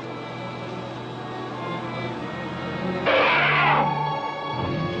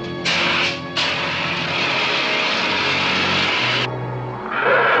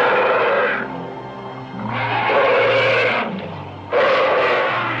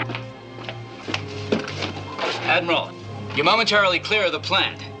 Admiral, you're momentarily clear of the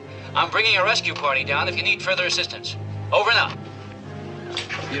plant. I'm bringing a rescue party down if you need further assistance. Over and out.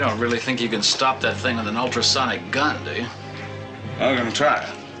 You don't really think you can stop that thing with an ultrasonic gun, do you? I'm going to try.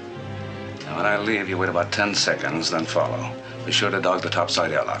 Now, when I leave, you wait about 10 seconds, then follow. Be sure to dog the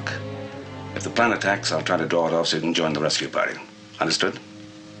topside airlock. If the plane attacks, I'll try to draw it off so you can join the rescue party. Understood?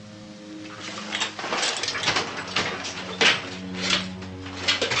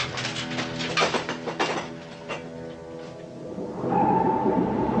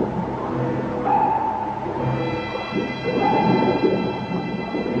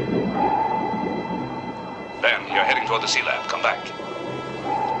 Ben, you're heading toward the C-Lab. Come back.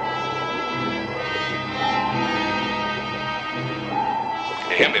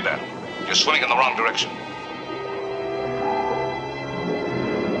 You hear me, Ben? You're swimming in the wrong direction.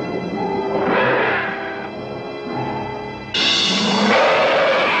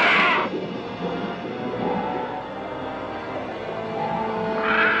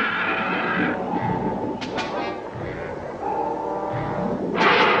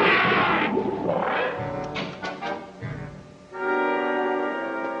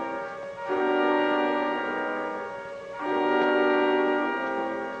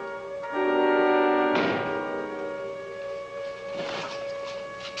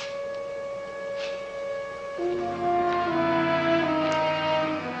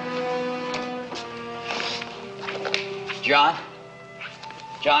 John?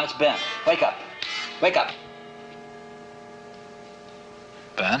 John, it's Ben. Wake up. Wake up.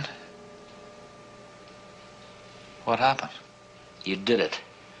 Ben? What happened? You did it.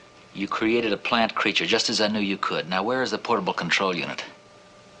 You created a plant creature just as I knew you could. Now, where is the portable control unit?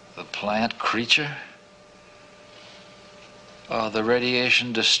 The plant creature? Oh, the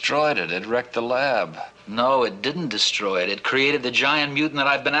radiation destroyed it. It wrecked the lab. No, it didn't destroy it. It created the giant mutant that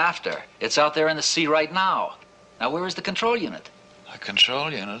I've been after. It's out there in the sea right now. Now, where is the control unit? A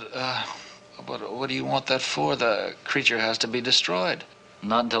control unit? But what do you want that for? The creature has to be destroyed.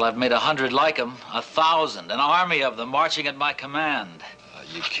 Not until I've made 100 like him, 1,000, an army of them marching at my command.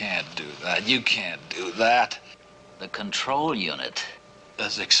 You can't do that. You can't do that. The control unit.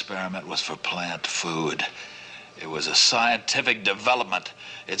 This experiment was for plant food. It was a scientific development.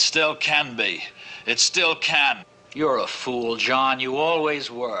 It still can be. It still can. You're a fool, John. You always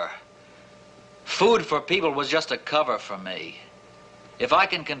were. Food for people was just a cover for me. If I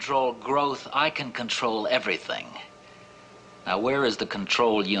can control growth, I can control everything. Now, where is the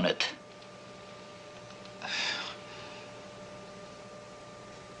control unit?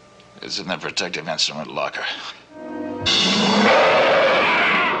 It's in the protective instrument locker.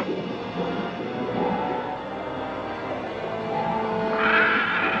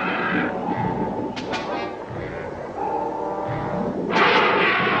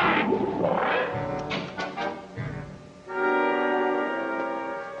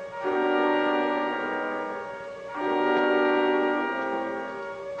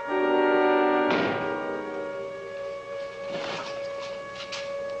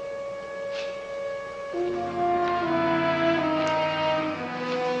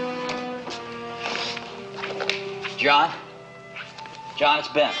 John? John, it's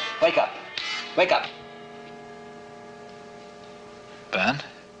Ben. Wake up. Wake up. Ben?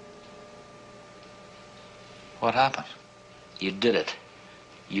 What happened? You did it.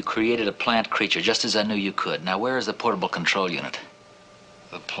 You created a plant creature just as I knew you could. Now, where is the portable control unit?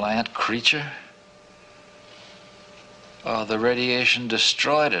 The plant creature? Oh, the radiation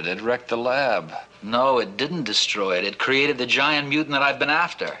destroyed it. It wrecked the lab. No, it didn't destroy it. It created the giant mutant that I've been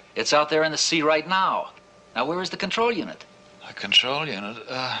after. It's out there in the sea right now. Now, where is the control unit? A control unit?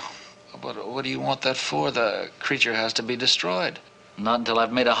 But what do you want that for? The creature has to be destroyed. Not until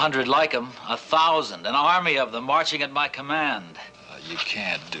I've made 100 like him, 1,000, an army of them marching at my command. You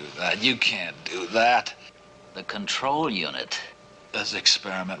can't do that. You can't do that. The control unit. This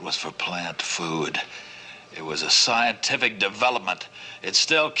experiment was for plant food. It was a scientific development. It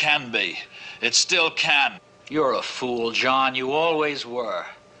still can be. It still can. You're a fool, John. You always were.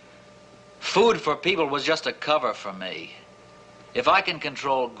 Food for people was just a cover for me. If I can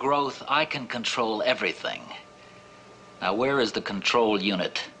control growth, I can control everything. Now, where is the control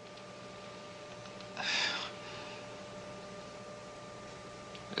unit?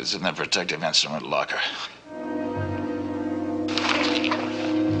 It's in the protective instrument locker.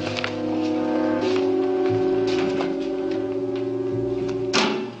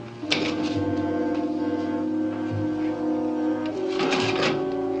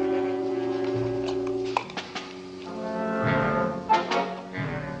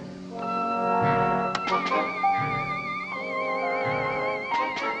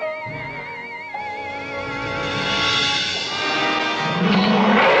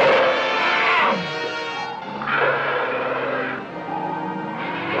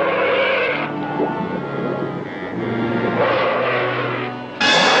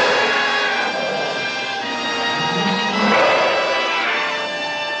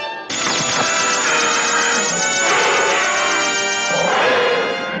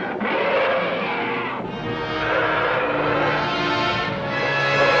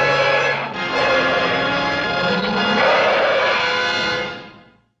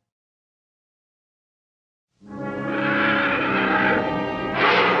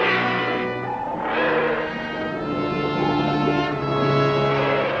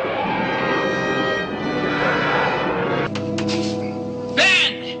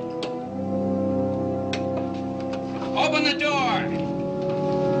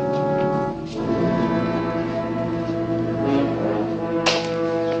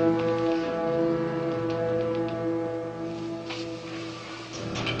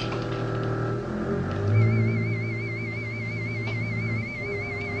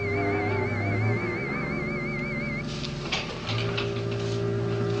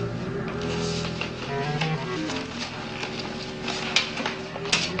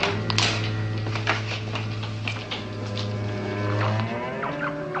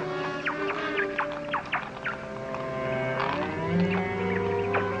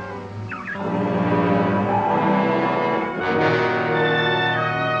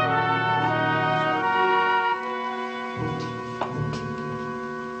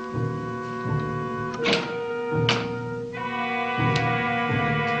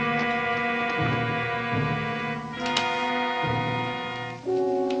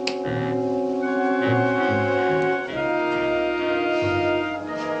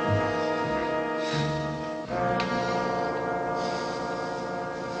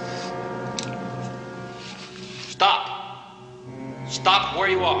 Stop where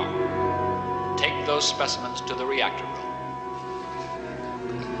you are. take those specimens to the reactor room.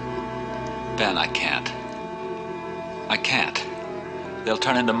 Ben, I can't. I can't. They'll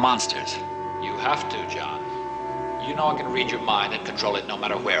turn into monsters. You have to, John. You know I can read your mind and control it no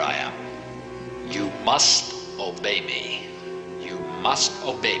matter where I am. You must obey me. You must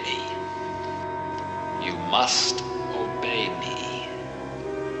obey me. You must obey me.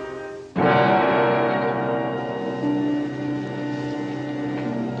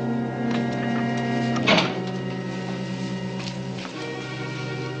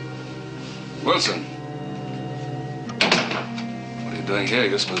 Wilson. What are you doing here?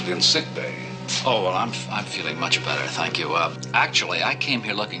 You're supposed to be in sick bay. Oh, well, I'm feeling much better, thank you. Actually, I came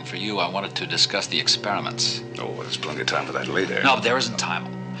here looking for you. I wanted to discuss the experiments. Oh, well, there's plenty of time for that later. No, there isn't time.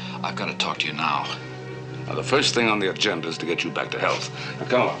 I've got to talk to you now. Now, the first thing on the agenda is to get you back to health. Now,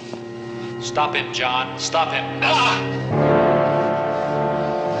 come on. Stop him, John. Stop him.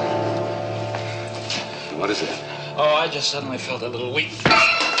 What is it? Oh, I just suddenly felt a little weak.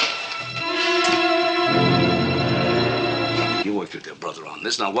 You worked with your brother on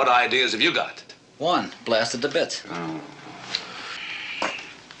this. Now, what ideas have you got? One, blasted to bits. Oh.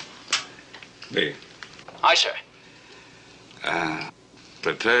 B. Aye, sir.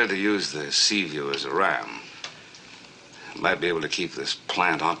 Prepare to use the Seaview as a ram. Might be able to keep this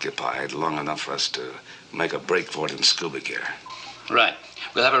plant occupied long enough for us to make a break for it in scuba gear. Right.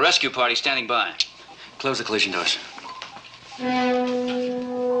 We'll have a rescue party standing by. Close the collision doors.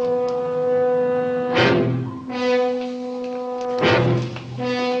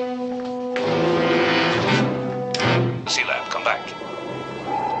 C-Lab, come back.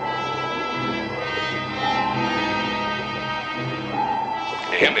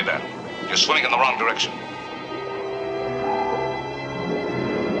 Can you hear me, Ben? You're swimming in the wrong direction.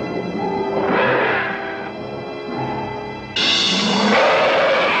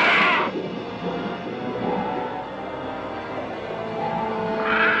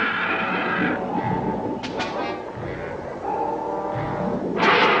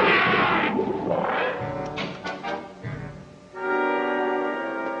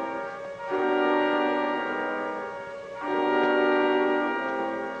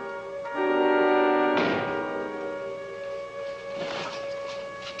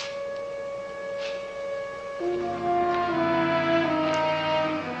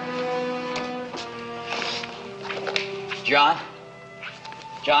 John?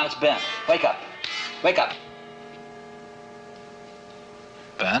 John, it's Ben. Wake up. Wake up.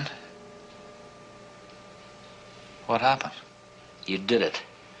 Ben? What happened? You did it.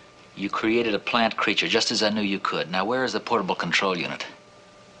 You created a plant creature just as I knew you could. Now, where is the portable control unit?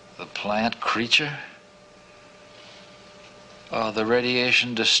 The plant creature? Oh, the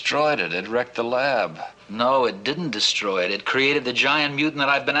radiation destroyed it. It wrecked the lab. No, it didn't destroy it. It created the giant mutant that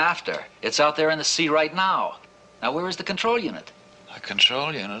I've been after. It's out there in the sea right now. Now, where is the control unit? A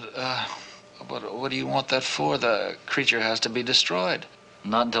control unit? What do you want that for? The creature has to be destroyed.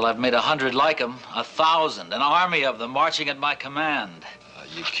 Not until I've made 100 like him, 1,000, an army of them marching at my command.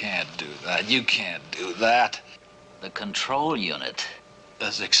 You can't do that. You can't do that. The control unit?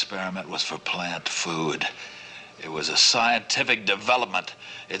 This experiment was for plant food. It was a scientific development.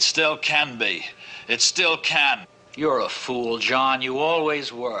 It still can be. It still can. You're a fool, John. You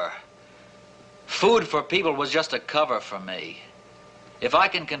always were. Food for people was just a cover for me. If I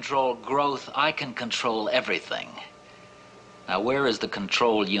can control growth, I can control everything. Now, where is the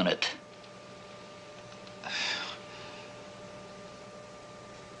control unit?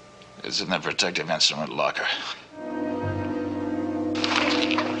 It's in the protective instrument locker.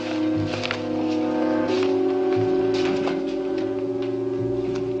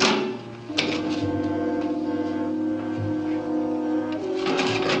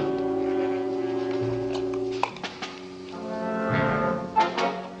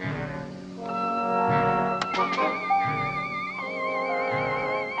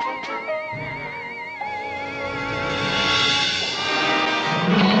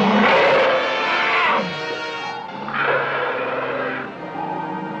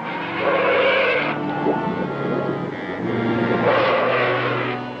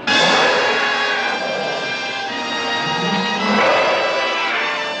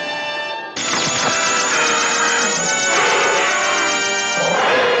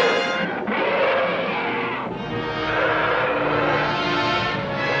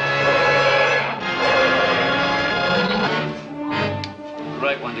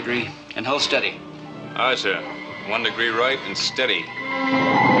 And hold steady. Aye, sir. 1 degree right and steady.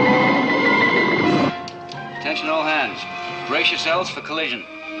 Attention all hands. Brace yourselves for collision.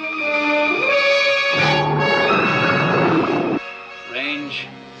 Range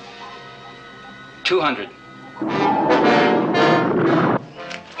 200.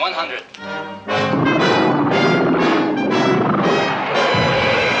 100.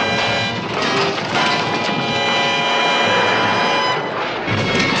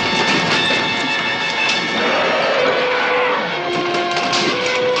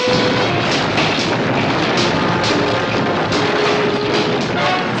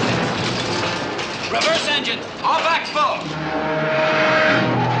 Reverse engine, all back full.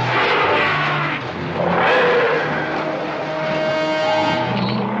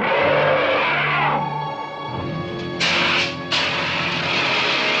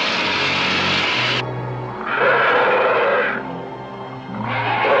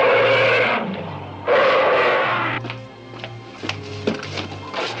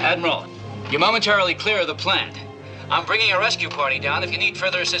 Admiral, you're momentarily clear of the plant. I'm bringing a rescue party down if you need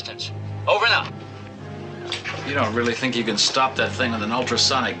further assistance. Over and out. You don't really think you can stop that thing with an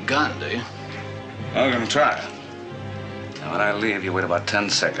ultrasonic gun, do you? I'm gonna try. Now, when I leave, you wait about 10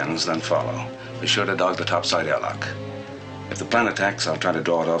 seconds, then follow. Be sure to dog the topside airlock. If the plane attacks, I'll try to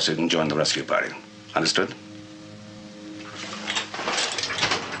draw it off so you can join the rescue party. Understood?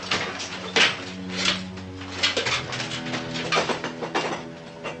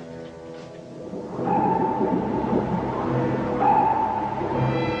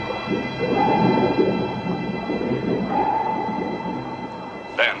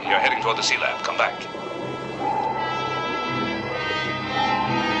 Ben, you're heading toward the sea lab. Come back.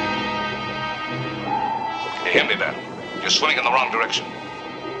 You hear me, Ben? You're swimming in the wrong direction.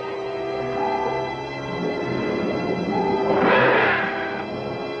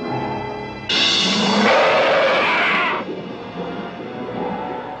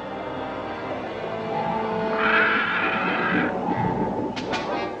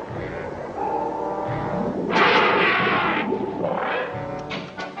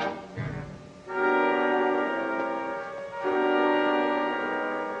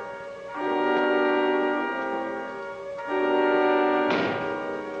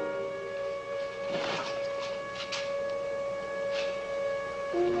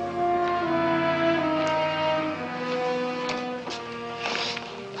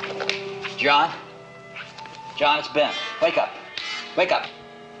 John? John, it's Ben. Wake up. Wake up.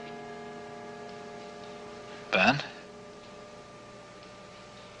 Ben?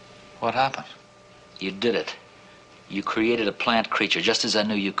 What happened? You did it. You created a plant creature just as I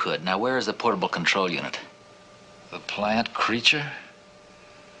knew you could. Now, where is the portable control unit? The plant creature?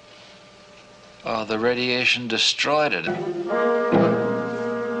 Oh, the radiation destroyed it.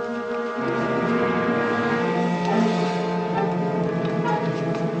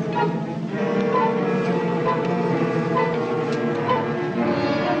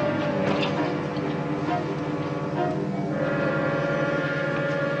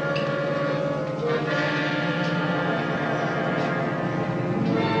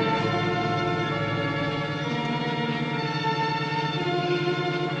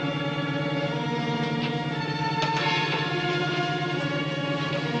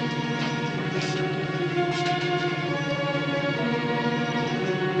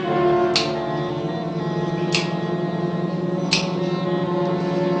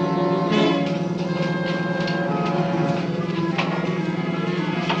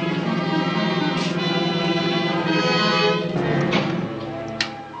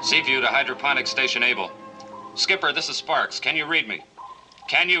 Seaview to hydroponic station Able. Skipper, this is Sparks. Can you read me?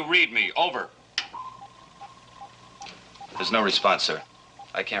 Can you read me? Over. There's no response, sir.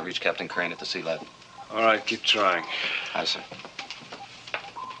 I can't reach Captain Crane at the sea lab. All right, keep trying. Aye, sir.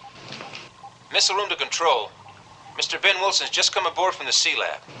 Missile room to control. Mr. Ben Wilson's just come aboard from the sea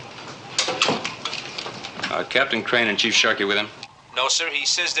lab. Captain Crane and Chief Sharkey with him? No, sir. He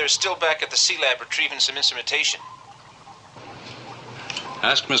says they're still back at the sea lab retrieving some instrumentation.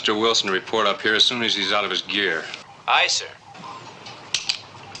 Ask Mr. Wilson to report up here as soon as he's out of his gear. Aye, sir.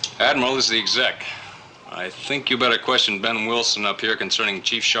 Admiral, this is the exec. I think you better question Ben Wilson up here concerning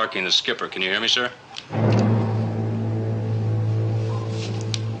Chief Sharkey and the skipper. Can you hear me, sir?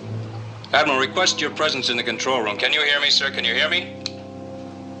 Admiral, request your presence in the control room. Can you hear me, sir? Can you hear me?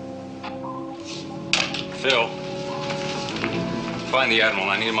 Phil. Find the Admiral.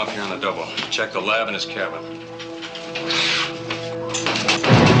 I need him up here on the double. Check the lab and his cabin.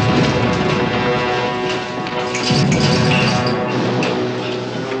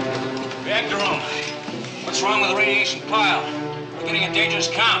 Reactor room. What's wrong with the radiation pile? We're getting a dangerous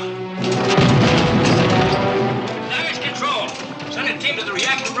count. Damage control. Send a team to the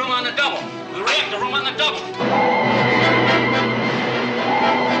reactor room on the double. The reactor room on the double.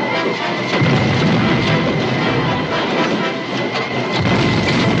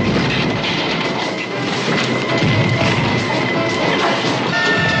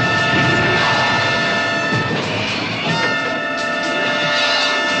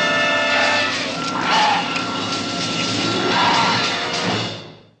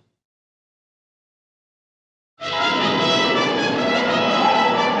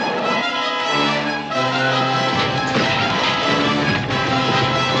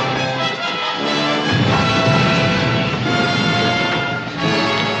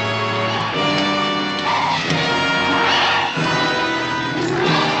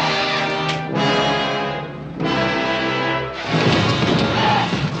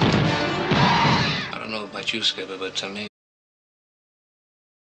 you, Skipper, but to me...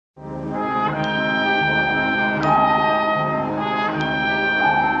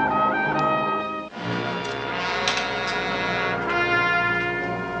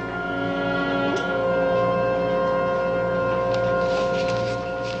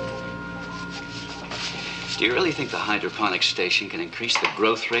 Do you really think the hydroponic station can increase the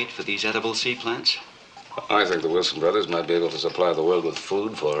growth rate for these edible sea plants? I think the Wilson brothers might be able to supply the world with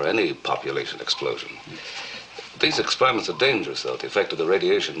food for any population explosion. These experiments are dangerous, though. The effect of the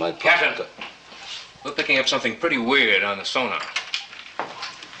radiation might... Captain, we're picking up something pretty weird on the sonar.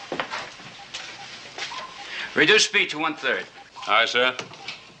 Reduce speed to 1/3. Aye, sir.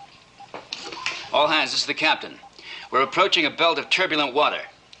 All hands, this is the captain. We're approaching a belt of turbulent water.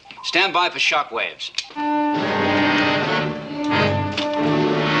 Stand by for shock waves.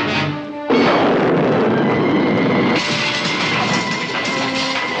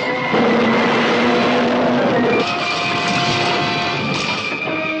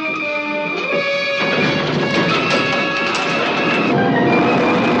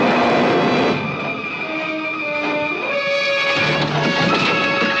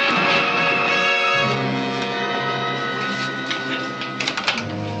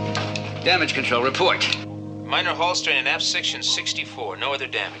 Damage control, report. Minor hull strain in aft section 64. No other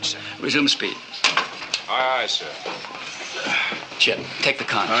damage, sir. Resume speed. Aye, aye, sir. Chip, take the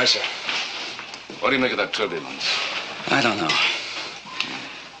con. Aye, sir. What do you make of that turbulence? I don't know.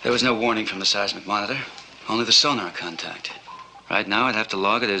 There was no warning from the seismic monitor. Only the sonar contact. Right now, I'd have to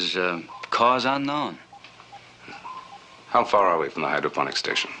log it as cause unknown. How far are we from the hydroponic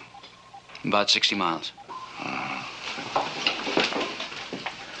station? About 60 miles.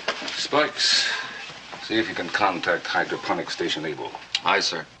 Spikes, see if you can contact hydroponic station Able. Aye,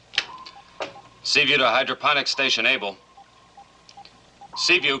 sir. Seaview to hydroponic station Able.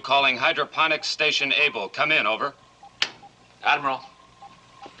 Seaview calling hydroponic station Able. Come in, over. Admiral.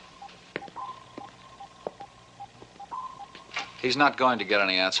 He's not going to get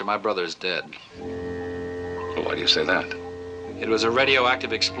any answer. My brother's dead. Well, why do you say that? It was a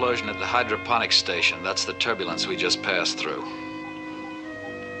radioactive explosion at the hydroponic station. That's the turbulence we just passed through.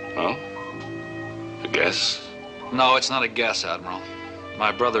 Well, a guess? No, it's not a guess, Admiral. My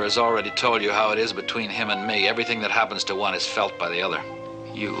brother has already told you how it is between him and me. Everything that happens to one is felt by the other.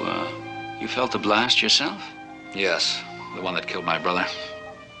 You felt the blast yourself? Yes, the one that killed my brother.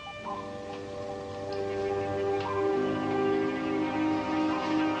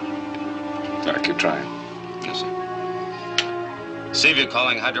 All right, keep trying. Yes, sir. Seaview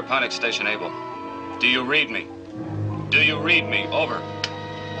calling hydroponic station Able. Do you read me? Do you read me? Over.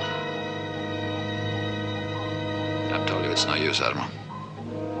 I've told you it's no use, Admiral.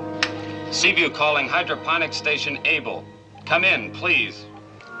 Seaview calling hydroponic station Able. Come in, please.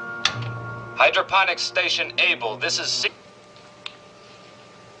 Hydroponic station Able. This is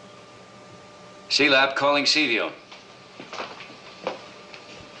Sea-Lab calling Seaview.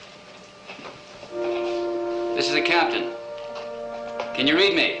 This is the captain. Can you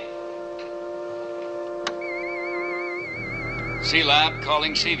read me? Sea-Lab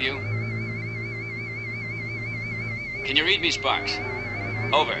calling Seaview. Can you read me, Sparks?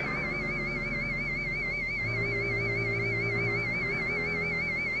 Over.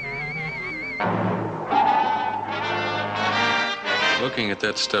 Looking at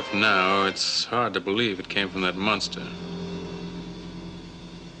that stuff now, it's hard to believe it came from that monster.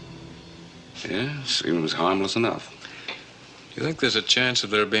 Yeah, seems harmless enough. Do you think there's a chance of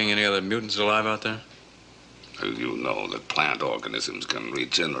there being any other mutants alive out there? Well, you know that plant organisms can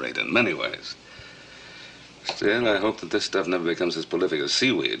regenerate in many ways. Still, I hope that this stuff never becomes as prolific as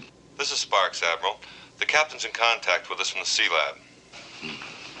seaweed. This is Sparks, Admiral. The captain's in contact with us from the Sea Lab.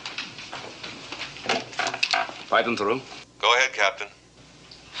 Pipe him through. Go ahead, Captain.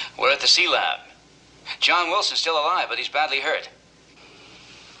 We're at the Sea-Lab. John Wilson's still alive, but he's badly hurt.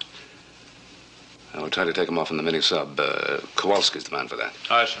 We'll try to take him off in the mini-sub. Kowalski's the man for that.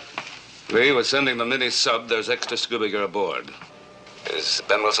 Aye, sir. Lee, we're sending the mini-sub. There's extra scuba gear aboard. Is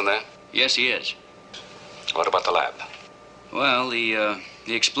Ben Wilson there? Yes, he is. What about the lab? Well, the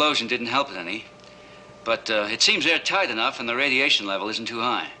explosion didn't help it any. But it seems airtight enough and the radiation level isn't too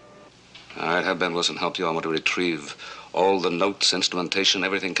high. All right, have Ben Wilson help you. I want to retrieve all the notes, instrumentation,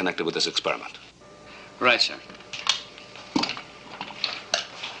 everything connected with this experiment. Right, sir.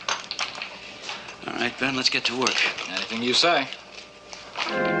 All right, Ben, let's get to work. Anything you say.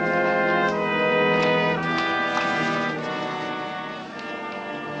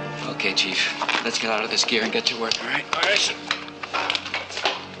 Okay, Chief. Let's get out of this gear and get to work, all right? Aye, sir.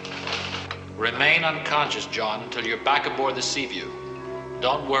 Remain unconscious, John, until you're back aboard the Seaview.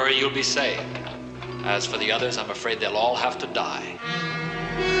 Don't worry, you'll be saved. As for the others, I'm afraid they'll all have to die.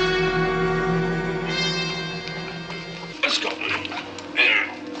 Let's go.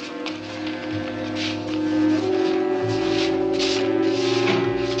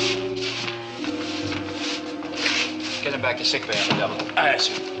 Get him back to sick bay on the double. Aye,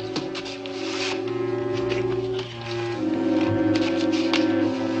 sir.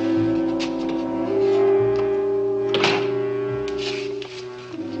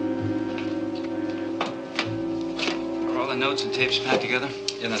 Are all the notes and tapes packed together?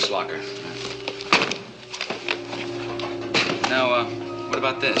 In this locker. Now, what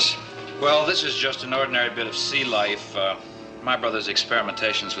about this? Well, this is just an ordinary bit of sea life. My brother's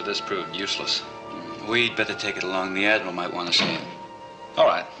experimentations with this proved useless. We'd better take it along. The Admiral might want to see it. All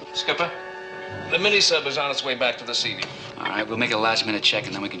right. Skipper, the mini-sub is on its way back to the Sea View. All right, we'll make a last-minute check,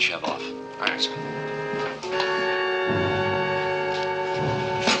 and then we can shove off. All right, sir.